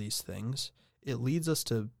all of these things? It leads us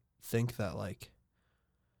to think that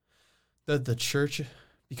that the church,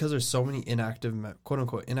 because there's so many inactive, quote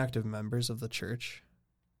unquote, inactive members of the church,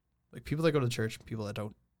 people that go to church, people that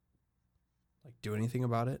don't do anything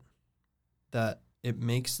about it, that it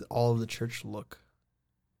makes all of the church look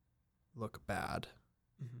bad.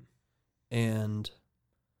 Mm-hmm. And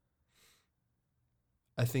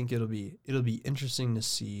I think it'll be interesting to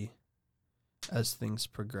see as things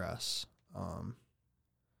progress.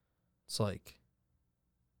 It's like,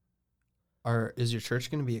 is your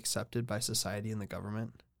church going to be accepted by society and the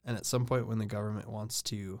government? And at some point when the government wants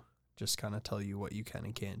to just kind of tell you what you can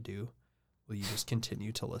and can't do, will you just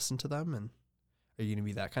continue to listen to them? And are you going to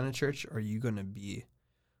be that kind of church? Or are you going to be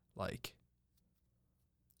like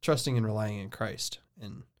trusting and relying in Christ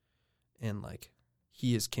and like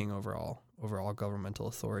he is king over all governmental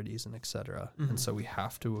authorities and etc. And so we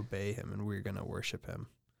have to obey him and we're going to worship him.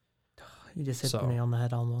 You just hit the nail on the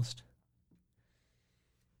head almost.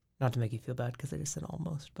 Not to make you feel bad because I just said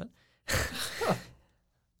almost, but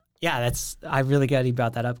yeah, I really glad you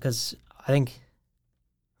brought that up because I think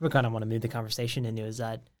we kind of want to move the conversation into is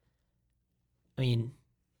that, I mean,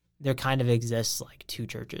 there kind of exists like two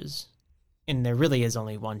churches, and there really is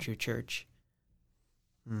only one true church,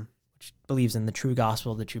 which believes in the true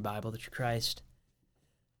gospel, the true Bible, the true Christ.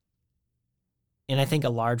 And I think a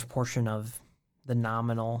large portion of the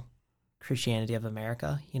nominal Christianity of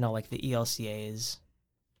America, like the ELCAs,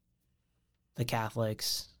 the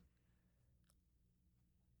Catholics,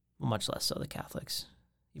 well, much less so the Catholics,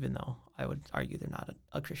 even though I would argue they're not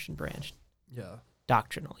a Christian branch. Yeah.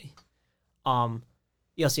 Doctrinally.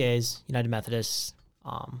 ELCAs, United Methodists,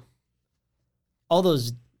 all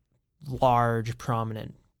those large,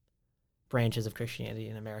 prominent branches of Christianity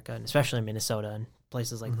in America, and especially in Minnesota and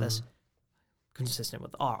places like this, consistent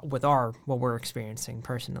with what we're experiencing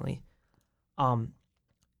personally.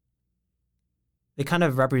 They kind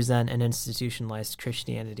of represent an institutionalized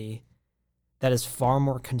Christianity that is far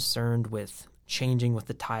more concerned with changing with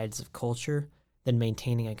the tides of culture than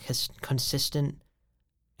maintaining a consistent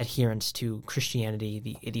adherence to Christianity,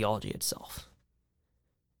 the ideology itself.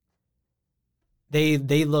 They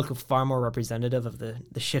look far more representative of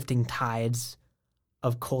the shifting tides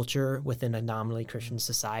of culture within a nominally Christian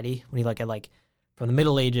society. When you look at like from the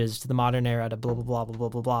Middle Ages to the modern era to blah, blah, blah, blah, blah,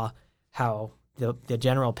 blah, blah, how the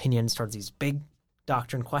general opinions towards these big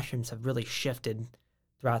doctrine questions have really shifted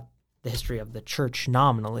throughout the history of the church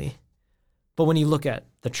nominally. But when you look at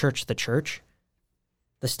the church,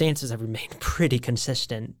 the stances have remained pretty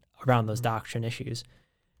consistent around those doctrine issues.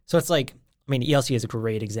 So it's like, I mean, ELC is a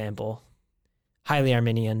great example. Highly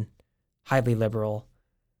Arminian, highly liberal,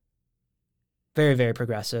 very, very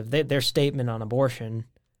progressive. Their statement on abortion,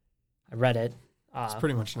 I read it. It's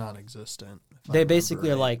pretty much non-existent. They basically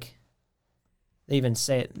are like, they even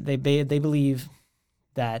say it, they believe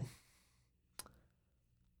that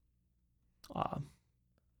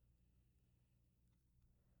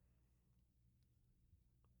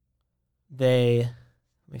let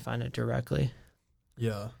me find it directly.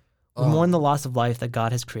 Yeah. We mourn the loss of life that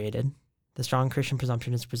God has created. The strong Christian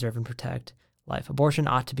presumption is to preserve and protect life. Abortion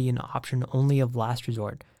ought to be an option only of last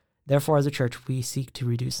resort. Therefore, as a church, we seek to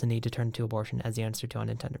reduce the need to turn to abortion as the answer to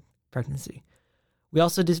unintended pregnancy. We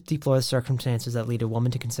also deplore the circumstances that lead a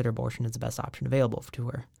woman to consider abortion as the best option available to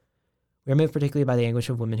her. We are moved particularly by the anguish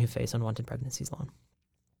of women who face unwanted pregnancies alone.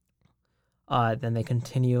 Then they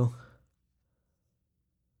continue.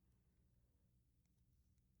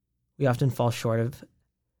 We often fall short of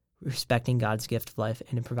respecting God's gift of life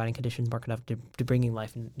and in providing conditions more conducive to bringing new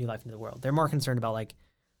life into the world. They're more concerned about like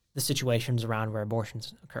the situations around where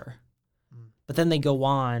abortions occur. But then they go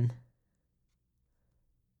on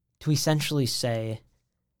to essentially say,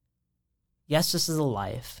 yes, this is a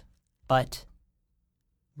life, but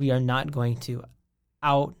we are not going to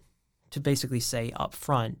basically say up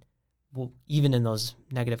front, well, even in those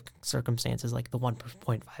negative circumstances, like the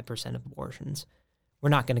 1.5% of abortions, we're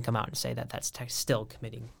not going to come out and say that that's still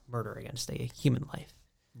committing murder against a human life.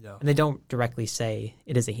 Yeah. And they don't directly say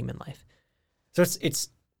it is a human life. So it's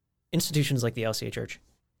institutions like the LCA Church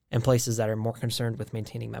and places that are more concerned with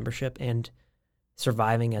maintaining membership and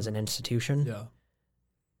surviving as an institution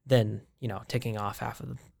than, taking off half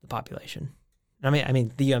of the population. I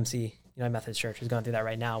mean, the UMC, United Methodist Church, is going through that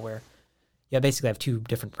right now where you basically have two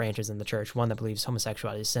different branches in the church. One that believes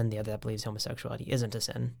homosexuality is sin, the other that believes homosexuality isn't a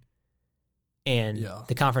sin. And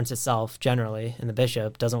the conference itself, generally, and the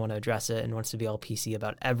bishop doesn't want to address it and wants to be all PC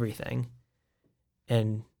about everything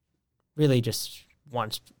and really just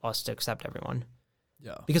wants us to accept everyone.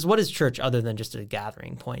 Yeah. Because what is church other than just a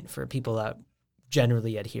gathering point for people that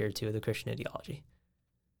generally adhere to the Christian ideology?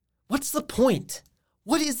 What's the point?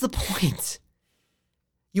 What is the point?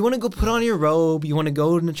 You want to go put on your robe, you want to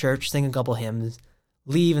go to church, sing a couple hymns,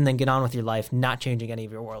 leave, and then get on with your life, not changing any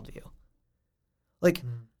of your worldview. Like,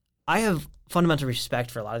 I have fundamental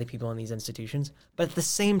respect for a lot of the people in these institutions, but at the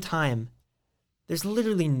same time, there's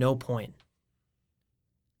literally no point.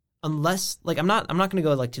 Unless, like, I'm not going to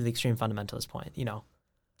go, like, to the extreme fundamentalist point,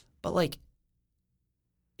 but, like,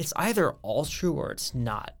 it's either all true or it's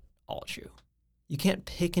not all true. You can't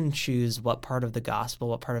pick and choose what part of the gospel,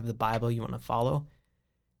 what part of the Bible you want to follow.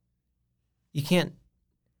 You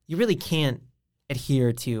really can't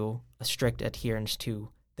adhere to a strict adherence to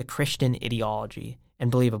the Christian ideology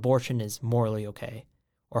and believe abortion is morally okay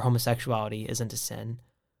or homosexuality isn't a sin.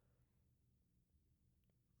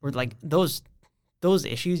 Or like those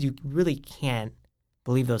issues, you really can't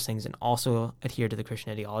believe those things and also adhere to the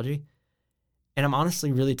Christian ideology. And I'm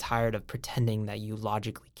honestly really tired of pretending that you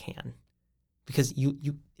logically can. Because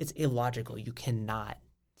it's illogical. You cannot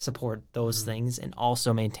support those things and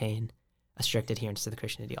also maintain a strict adherence to the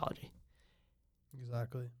Christian ideology.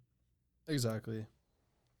 Exactly.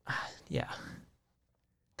 Yeah.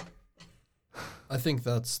 I think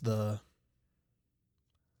that's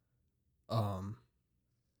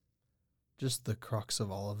just the crux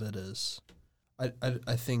of all of it is,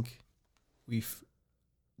 I think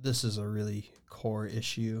this is a really core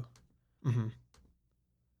issue. Mm-hmm.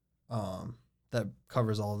 That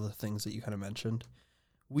covers all of the things that you kind of mentioned.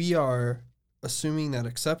 We are assuming that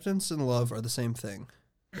acceptance and love are the same thing.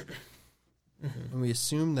 Mm-hmm. And we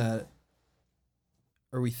assume that,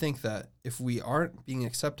 or we think that if we aren't being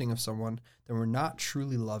accepting of someone, then we're not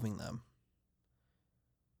truly loving them.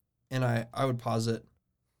 And I would posit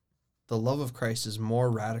the love of Christ is more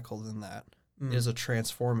radical than that. It is a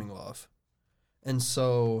transforming love. And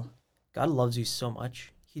so God loves you so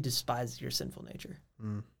much, he despises your sinful nature.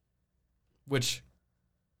 Which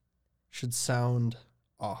should sound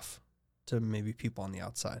off to maybe people on the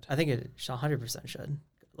outside. I think it 100% should.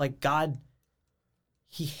 Like God,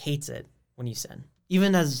 he hates it when you sin.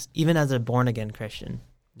 Even as a born-again Christian,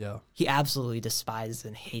 Yeah. he absolutely despises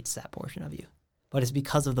and hates that portion of you. But it's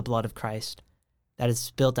because of the blood of Christ that is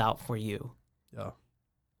spilt out for you. Yeah.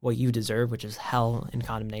 What you deserve, which is hell and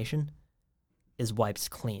condemnation, is wiped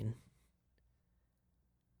clean.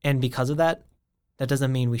 And because of that, that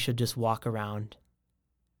doesn't mean we should just walk around,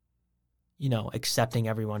 accepting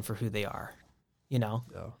everyone for who they are. We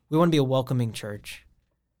want to be a welcoming church.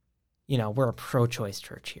 We're a pro-choice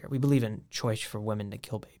church here. We believe in choice for women to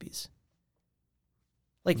kill babies.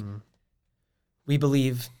 We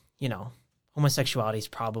believe, homosexuality is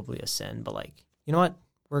probably a sin, but you know what?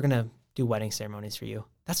 We're going to do wedding ceremonies for you.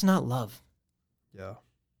 That's not love. Yeah.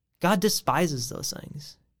 God despises those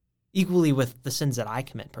things. Equally with the sins that I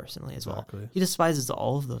commit personally as well. He despises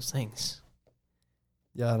all of those things.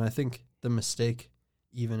 Yeah, and I think the mistake,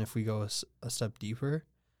 even if we go a step deeper,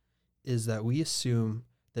 is that we assume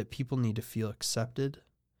that people need to feel accepted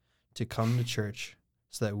to come to church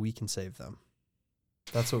so that we can save them.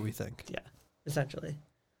 That's what we think. Yeah, essentially.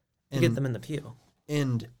 To get them in the pew.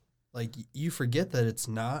 And, you forget that it's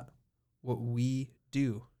not what we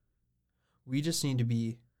do. We just need to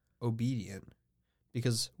be obedient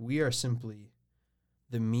because we are simply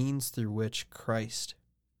the means through which Christ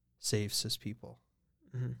saves his people.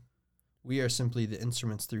 Mm-hmm. We are simply the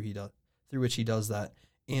instruments through which he does that.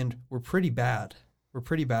 And we're pretty bad. We're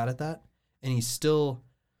pretty bad at that. And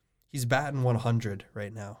he's batting 100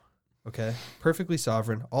 right now. Okay? Perfectly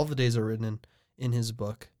sovereign. All the days are written in his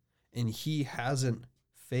book. And he hasn't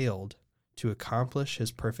failed to accomplish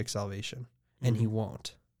his perfect salvation. And he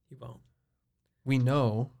won't. He won't. We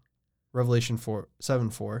know, Revelation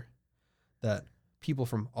 7:4, that people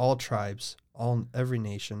from all tribes, every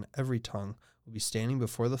nation, every tongue will be standing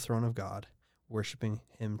before the throne of God, worshiping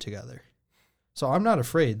him together. So I'm not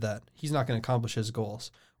afraid that he's not going to accomplish his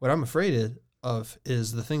goals. What I'm afraid of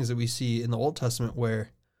is the things that we see in the Old Testament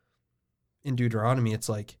where in Deuteronomy, it's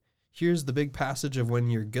like, here's the big passage of when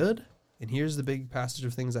you're good, and here's the big passage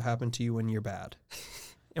of things that happen to you when you're bad.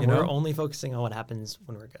 And we're only focusing on what happens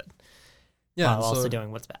when we're good. Yeah. While also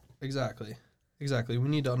doing what's bad. Exactly. We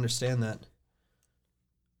need to understand that.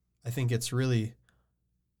 I think it's really,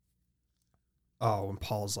 when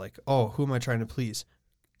Paul's like, who am I trying to please?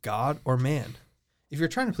 God or man? If you're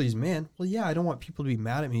trying to please man, well, yeah, I don't want people to be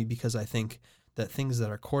mad at me because I think that things that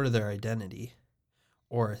are core to their identity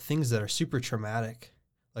or things that are super traumatic,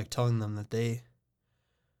 like telling them that they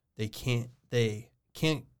can't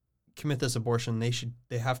commit this abortion,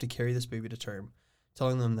 they have to carry this baby to term,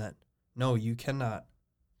 telling them that no, you cannot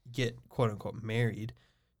get quote unquote married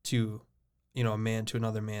to a man to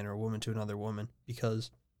another man or a woman to another woman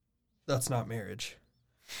because that's not marriage.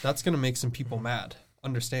 That's going to make some people mad.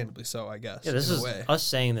 Understandably so, I guess. Yeah, this is us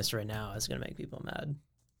saying this right now is going to make people mad.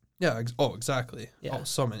 Yeah. Exactly. Yeah. Oh,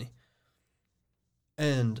 so many.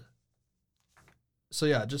 And so,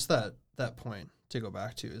 yeah, just that point to go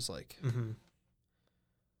back to is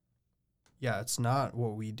yeah, it's not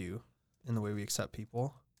what we do in the way we accept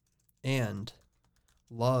people. And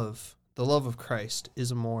love the love of Christ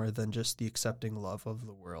is more than just the accepting love of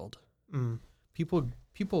the world. Mm.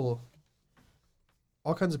 People,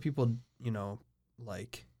 all kinds of people,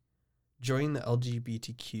 like join the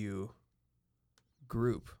LGBTQ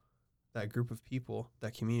group, that group of people,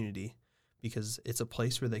 that community, because it's a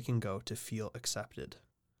place where they can go to feel accepted.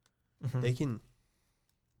 Mm-hmm.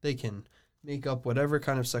 They can make up whatever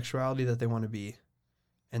kind of sexuality that they want to be,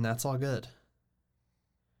 and that's all good.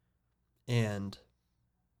 And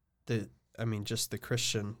just the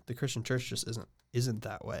Christian church just isn't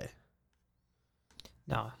that way.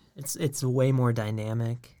 No, it's way more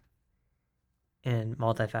dynamic and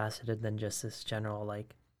multifaceted than just this general,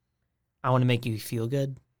 like, I want to make you feel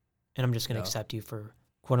good, and I'm just going to accept you for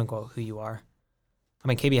quote unquote who you are. I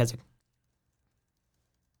mean, KB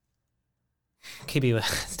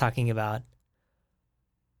was talking about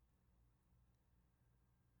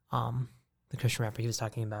the Christian rapper. He was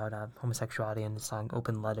talking about homosexuality in the song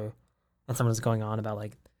 "Open Letter," and someone was going on about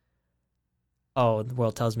like, "Oh, the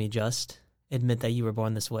world tells me just admit that you were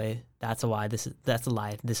born this way. That's a lie. That's a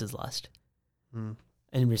lie. This is lust." Mm.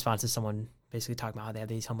 In response to someone basically talking about how they have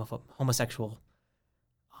these homosexual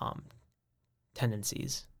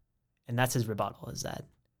tendencies, and that's his rebuttal: is that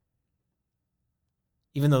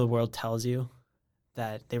even though the world tells you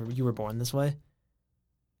that you were born this way,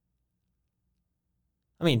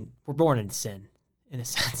 I mean, we're born in sin, in a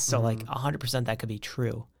sense. So, like, 100% that could be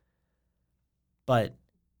true. But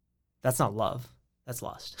that's not love. That's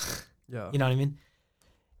lust. Yeah. You know what I mean?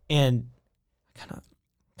 And kind of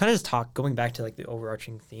just going back to, like, the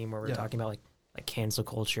overarching theme where we're talking about, like cancel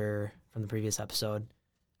culture from the previous episode,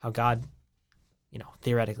 how God,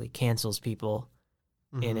 theoretically cancels people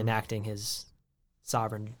in enacting his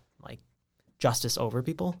sovereign, like, justice over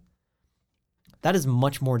people. That is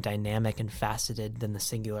much more dynamic and faceted than the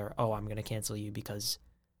singular, oh, I'm going to cancel you because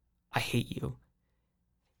I hate you.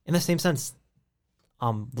 In the same sense,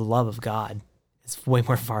 the love of God is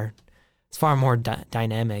far more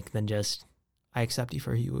dynamic than just, I accept you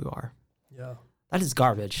for who you are. Yeah. That is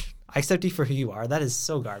garbage. I accept you for who you are. That is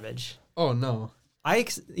so garbage. Oh, no.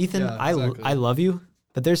 Ethan, yeah, exactly. I love you,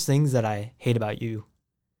 but there's things that I hate about you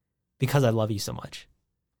because I love you so much.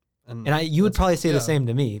 And you would probably say the same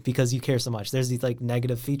to me because you care so much. There's these like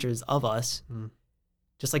negative features of us,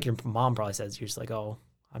 just like your mom probably says. You're just like, oh,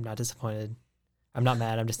 I'm not disappointed. I'm not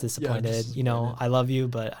mad. I'm just disappointed. I love you,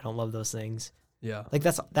 but I don't love those things. Yeah, like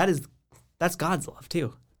that's God's love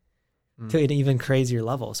too, to an even crazier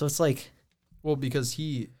level. So it's like, well, because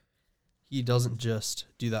he doesn't just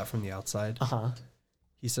do that from the outside.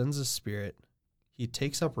 He sends his Spirit. He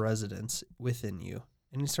takes up residence within you.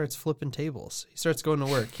 And he starts flipping tables. He starts going to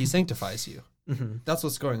work. He sanctifies you. Mm-hmm. That's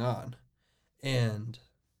what's going on. And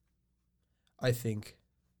I think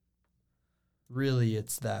really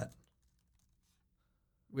it's that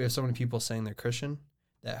we have so many people saying they're Christian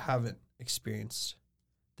that haven't experienced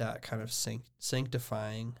that kind of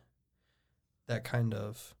sanctifying, that kind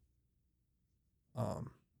of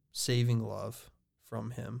saving love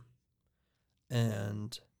from him.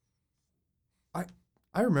 And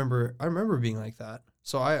I remember being like that.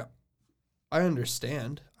 So I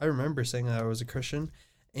understand. I remember saying that I was a Christian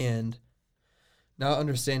and not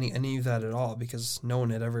understanding any of that at all because no one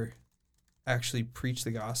had ever actually preached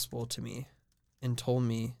the gospel to me and told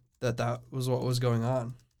me that was what was going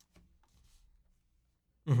on.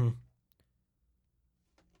 Mm-hmm.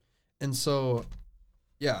 And so,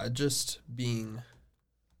 yeah, just being,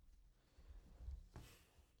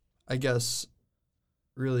 I guess,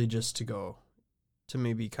 really just to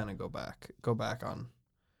maybe kind of go back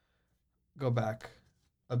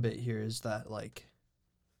a bit here is that, like,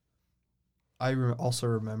 I also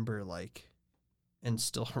remember, like, and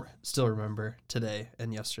still remember today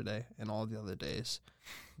and yesterday and all the other days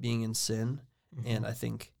being in sin. Mm-hmm. And I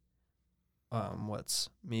think what's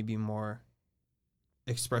maybe more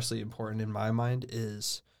expressly important in my mind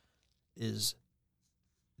is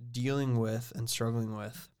dealing with and struggling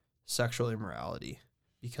with sexual immorality,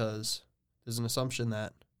 because there's an assumption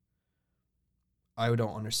that I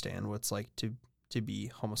don't understand what it's like to be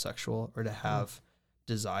homosexual or to have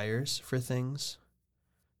desires for things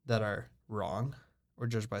that are wrong or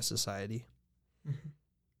judged by society. Mm-hmm.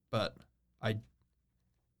 But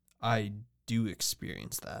I do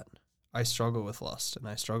experience that. I struggle with lust and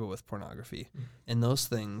I struggle with pornography. Mm-hmm. And those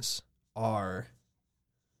things are,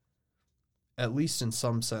 at least in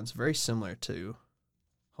some sense, very similar to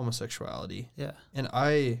homosexuality. Yeah. And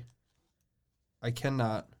I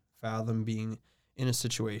cannot fathom being in a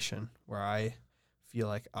situation where I feel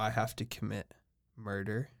like I have to commit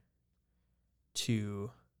murder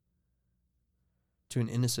to an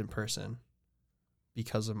innocent person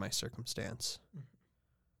because of my circumstance.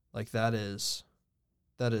 Like that is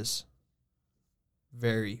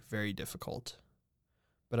very, very difficult.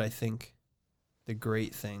 But I think the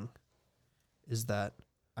great thing is that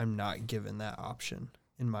I'm not given that option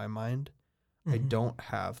in my mind. I don't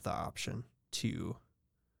have the option to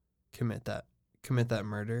commit that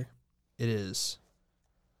murder. It is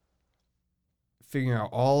figuring out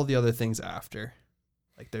all the other things after.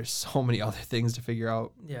 Like there's so many other things to figure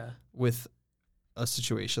out with a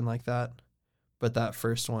situation like that. But that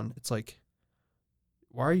first one, it's like,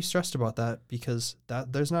 why are you stressed about that? Because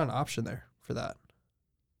there's not an option there for that.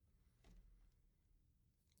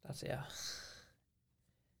 That's I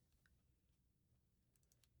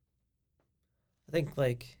think,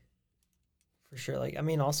 like, for sure, like, I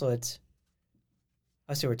mean, also it's,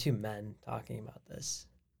 obviously we're two men talking about this.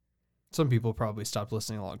 Some people probably stopped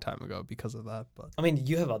listening a long time ago because of that, but. I mean,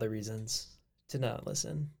 you have other reasons to not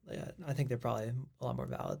listen. Yeah, I think they're probably a lot more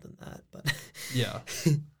valid than that, but. Yeah.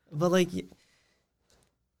 But, like,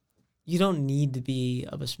 you don't need to be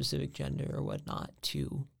of a specific gender or whatnot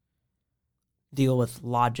to deal with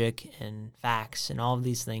logic and facts and all of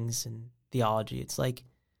these things and theology. It's like,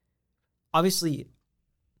 obviously,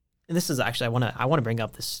 and this is actually, I want to bring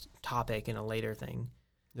up this topic in a later thing.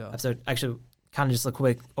 Yeah. So actually, kind of just a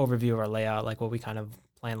quick overview of our layout, like what we kind of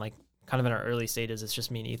plan, like kind of in our early stages, it's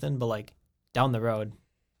just me and Ethan, but like down the road,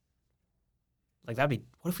 like that'd be,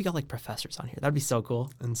 what if we got like professors on here? That'd be so cool.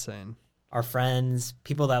 Insane. Our friends,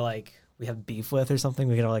 people that like we have beef with or something,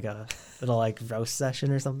 we could have like a little like roast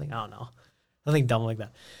session or something. I don't know. Nothing dumb like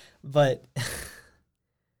that. But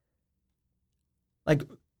like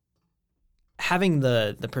having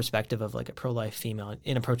the perspective of like a pro-life female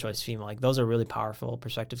and a pro-choice female, like those are really powerful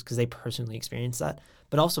perspectives because they personally experience that.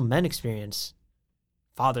 But also men experience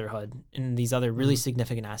fatherhood and these other really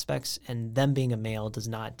significant aspects, and them being a male does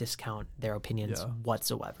not discount their opinions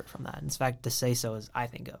whatsoever from that. In fact, to say so is, I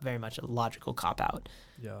think, very much a logical cop-out.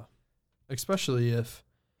 Yeah. Especially if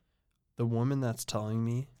the woman that's telling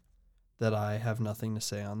me that I have nothing to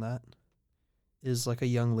say on that is like a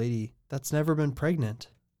young lady that's never been pregnant.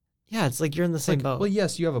 Yeah, it's like you're in the same boat. Well,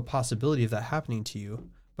 yes, you have a possibility of that happening to you,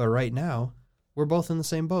 but right now, we're both in the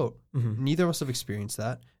same boat. Mm-hmm. Neither of us have experienced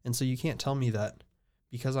that, and so you can't tell me that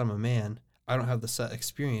because I'm a man, I don't have the set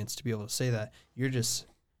experience to be able to say that. You're just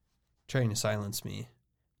trying to silence me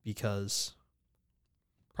because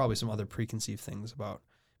probably some other preconceived things about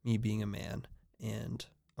me being a man and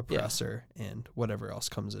oppressor and whatever else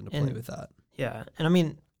comes into play with that. Yeah, and I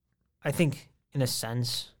mean, I think in a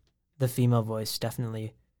sense, the female voice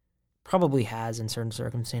definitely probably has in certain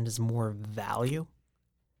circumstances more value.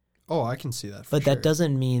 Oh, I can see that for But sure. that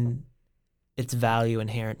doesn't mean its value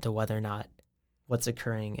inherent to whether or not what's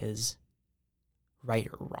occurring is right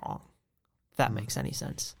or wrong, if that makes any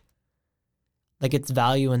sense. Like, its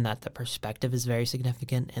value in that the perspective is very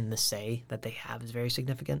significant and the say that they have is very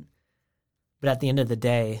significant. But at the end of the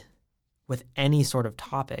day, with any sort of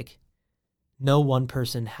topic, no one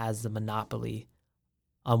person has the monopoly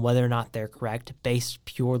on whether or not they're correct based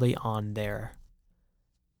purely on their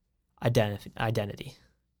identity.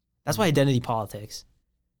 That's why identity politics,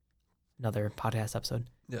 another podcast episode,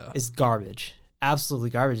 is garbage. Absolutely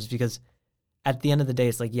garbage, is because at the end of the day,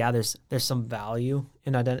 it's like, yeah, there's some value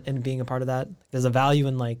in being a part of that. There's a value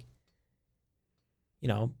in, like, you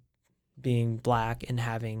know, being black and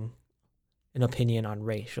having an opinion on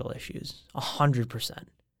racial issues, 100%.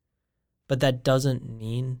 But that doesn't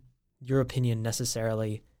mean your opinion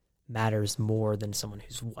necessarily matters more than someone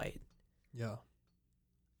who's white. Yeah.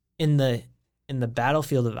 In the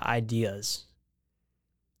battlefield of ideas,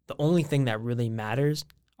 the only thing that really matters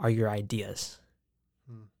are your ideas.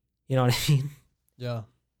 You know what I mean? Yeah.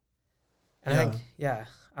 And I think, I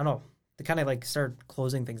don't know, to kind of like start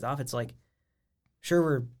closing things off, it's like, sure,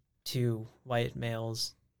 we're two white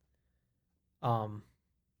males, both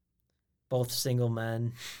single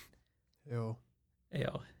men.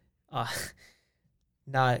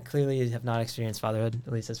 Not clearly have not experienced fatherhood,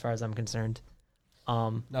 at least as far as I'm concerned.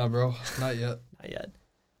 Nah, bro, not yet. Not yet.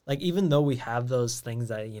 Like, even though we have those things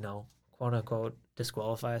that, you know, quote unquote,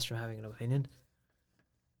 disqualify us from having an opinion,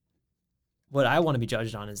 what I want to be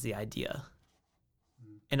judged on is the idea.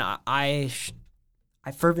 And I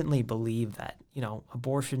fervently believe that, you know,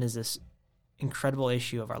 abortion is this incredible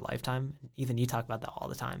issue of our lifetime. Ethan, you talk about that all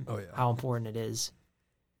the time. Oh, yeah. How important it is.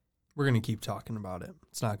 We're going to keep talking about it.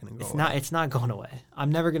 It's not going to go away. It's not going away.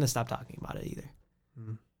 I'm never going to stop talking about it either.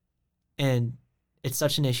 And it's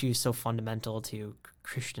such an issue, so fundamental to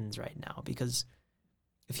Christians right now, because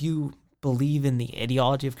if you believe in the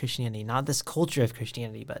ideology of Christianity, not this culture of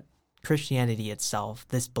Christianity, but Christianity itself,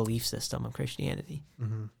 this belief system of Christianity,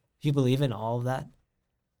 if you believe in all of that,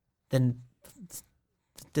 then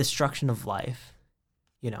destruction of life,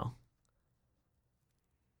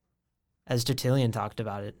 as Tertullian talked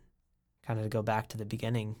about it, kind of to go back to the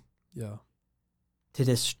beginning, Yeah. to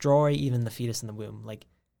destroy even the fetus in the womb, like,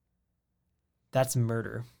 that's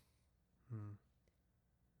murder.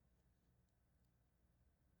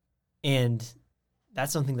 And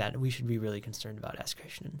that's something that we should be really concerned about as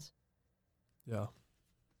Christians. Yeah.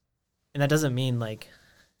 And that doesn't mean, like,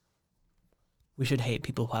 we should hate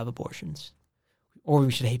people who have abortions, or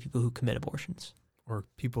we should hate people who commit abortions, Or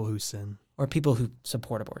people who sin. or people who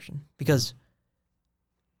support abortion, because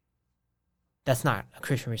that's not a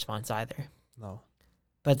Christian response either. No.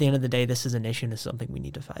 But at the end of the day, this is an issue and it's something we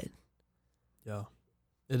need to fight. Yeah.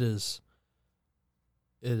 It is.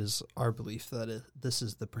 It is our belief that this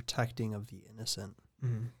is the protecting of the innocent,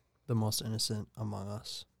 the most innocent among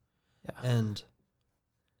us. Yeah. And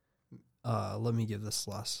let me give this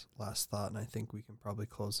last thought, and I think we can probably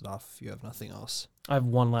close it off if you have nothing else. I have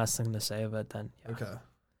one last thing to say, but then, yeah. Okay.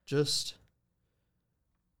 Just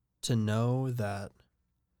to know that,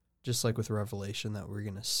 just like with Revelation, that we're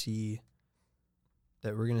going to see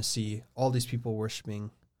all these people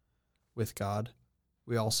worshiping with God.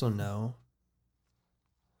 We also know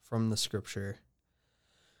from the scripture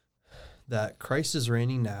that Christ is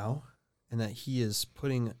reigning now, and that he is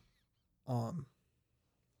putting all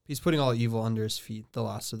evil under his feet, the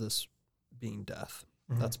last of this being death.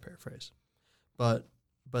 That's paraphrase. But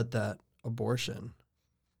that abortion,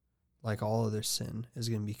 like all other sin, is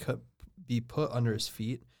going to be put under his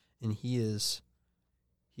feet, and he is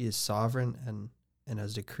sovereign and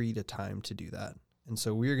has decreed a time to do that. And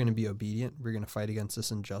so we're going to be obedient. We're going to fight against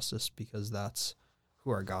this injustice because that's who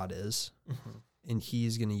our God is. And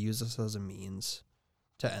he's going to use us as a means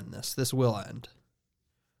to end this. This will end.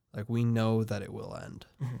 Like, we know that it will end.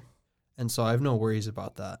 And so I have no worries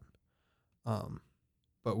about that.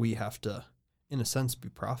 But we have to, in a sense, be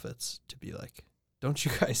prophets to be like, don't you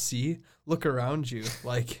guys see? Look around you.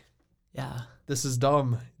 Like, Yeah. this is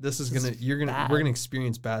dumb. We're going to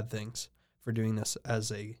experience bad things for doing this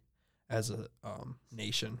as a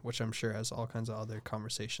nation, which I'm sure has all kinds of other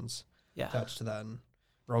conversations attached to that, and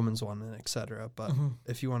Romans 1 and etc. But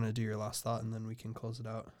if you want to do your last thought, and then we can close it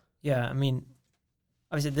out. Yeah, I mean,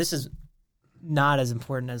 obviously this is not as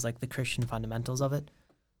important as, like, the Christian fundamentals of it,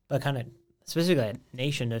 but kind of specifically a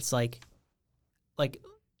nation, it's like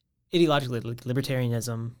ideologically, like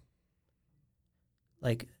libertarianism,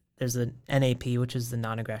 like there's the NAP, which is the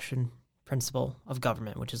non-aggression principle of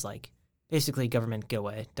government, which is like, basically, government, go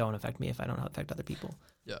away. Don't affect me if I don't affect other people.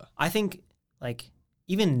 Yeah. I think, like,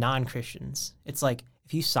 even non-Christians, it's like,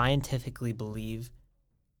 if you scientifically believe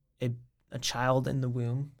a child in the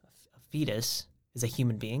womb, a fetus, is a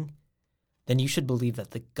human being, then you should believe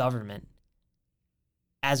that the government,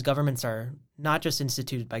 as governments are not just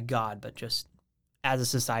instituted by God, but just as a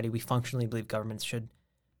society, we functionally believe governments should,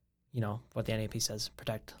 what the NAP says,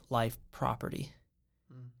 protect life, property,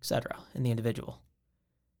 etc., in the individual.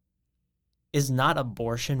 Is not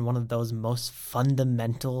abortion one of those most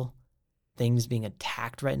fundamental things being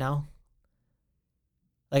attacked right now?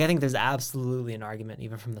 Like, I think there's absolutely an argument,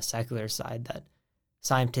 even from the secular side, that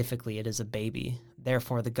scientifically it is a baby.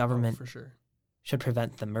 Therefore, the government for sure should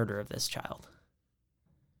prevent the murder of this child.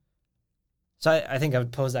 So I think I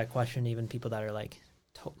would pose that question to even people that are like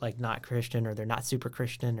not Christian, or they're not super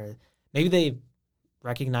Christian, or maybe they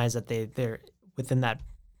recognize that they're within that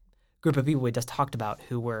group of people we just talked about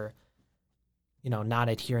who were, not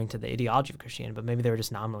adhering to the ideology of Christianity, but maybe they were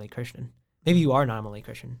just nominally Christian. Maybe you are nominally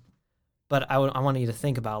Christian. But I want you to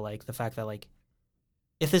think about, like, the fact that, like,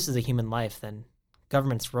 if this is a human life, then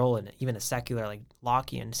government's role in it, even a secular, like,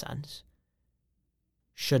 Lockean sense,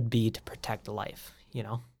 should be to protect life,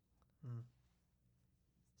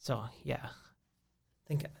 So, yeah. I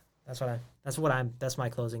think that's my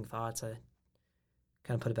closing thoughts. I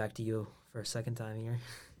kind of put it back to you for a second time here.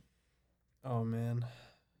 Oh, man.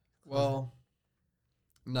 Well,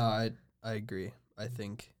 no, I agree. I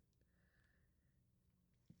think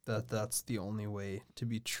that's the only way to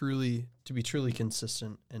be truly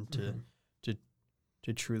consistent and to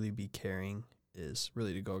truly be caring, is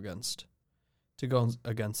really to go against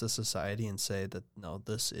the society and say that, no,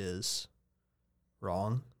 this is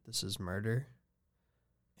wrong, this is murder,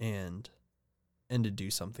 and to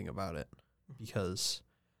do something about it. Because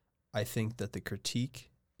I think that the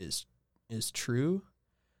critique is true,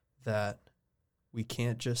 that we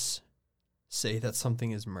can't just say that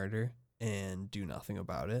something is murder and do nothing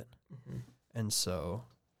about it. And so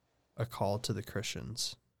a call to the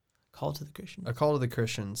Christians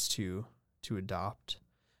to adopt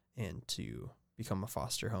and to become a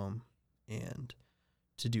foster home and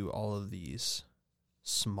to do all of these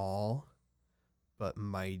small but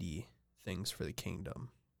mighty things for the kingdom.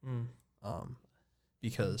 Mm.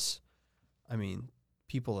 Because, I mean,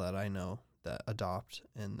 people that I know that adopt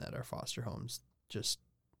and that are foster homes, just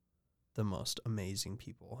the most amazing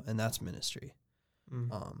people, and that's ministry.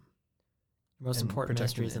 Most and important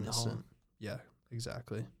protecting ministries in the innocent. home. Yeah,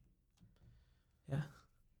 exactly. Yeah.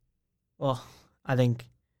 Well, I think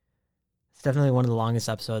it's definitely one of the longest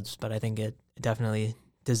episodes, but I think it definitely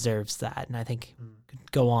deserves that, and I think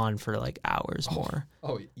could go on for like hours more.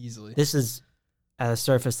 Oh, easily. This is at a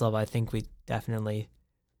surface level. I think we definitely,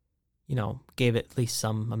 gave at least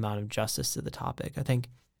some amount of justice to the topic. I think,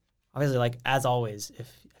 obviously, like as always,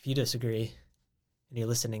 if you disagree and you're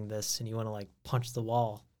listening to this and you want to like punch the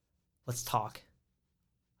wall, let's talk.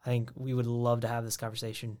 I think we would love to have this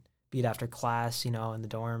conversation, be it after class, in the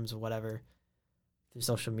dorms or whatever, through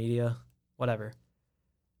social media, whatever.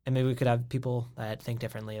 And maybe we could have people that think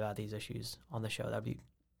differently about these issues on the show. That'd be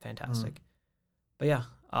fantastic. But yeah,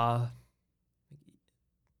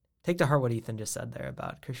 take to heart what Ethan just said there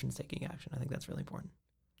about Christians taking action. I think that's really important.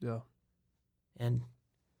 Yeah. And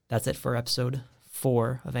that's it for episode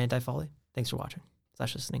 4 of Anti-Folly. Thanks for watching /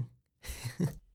 listening.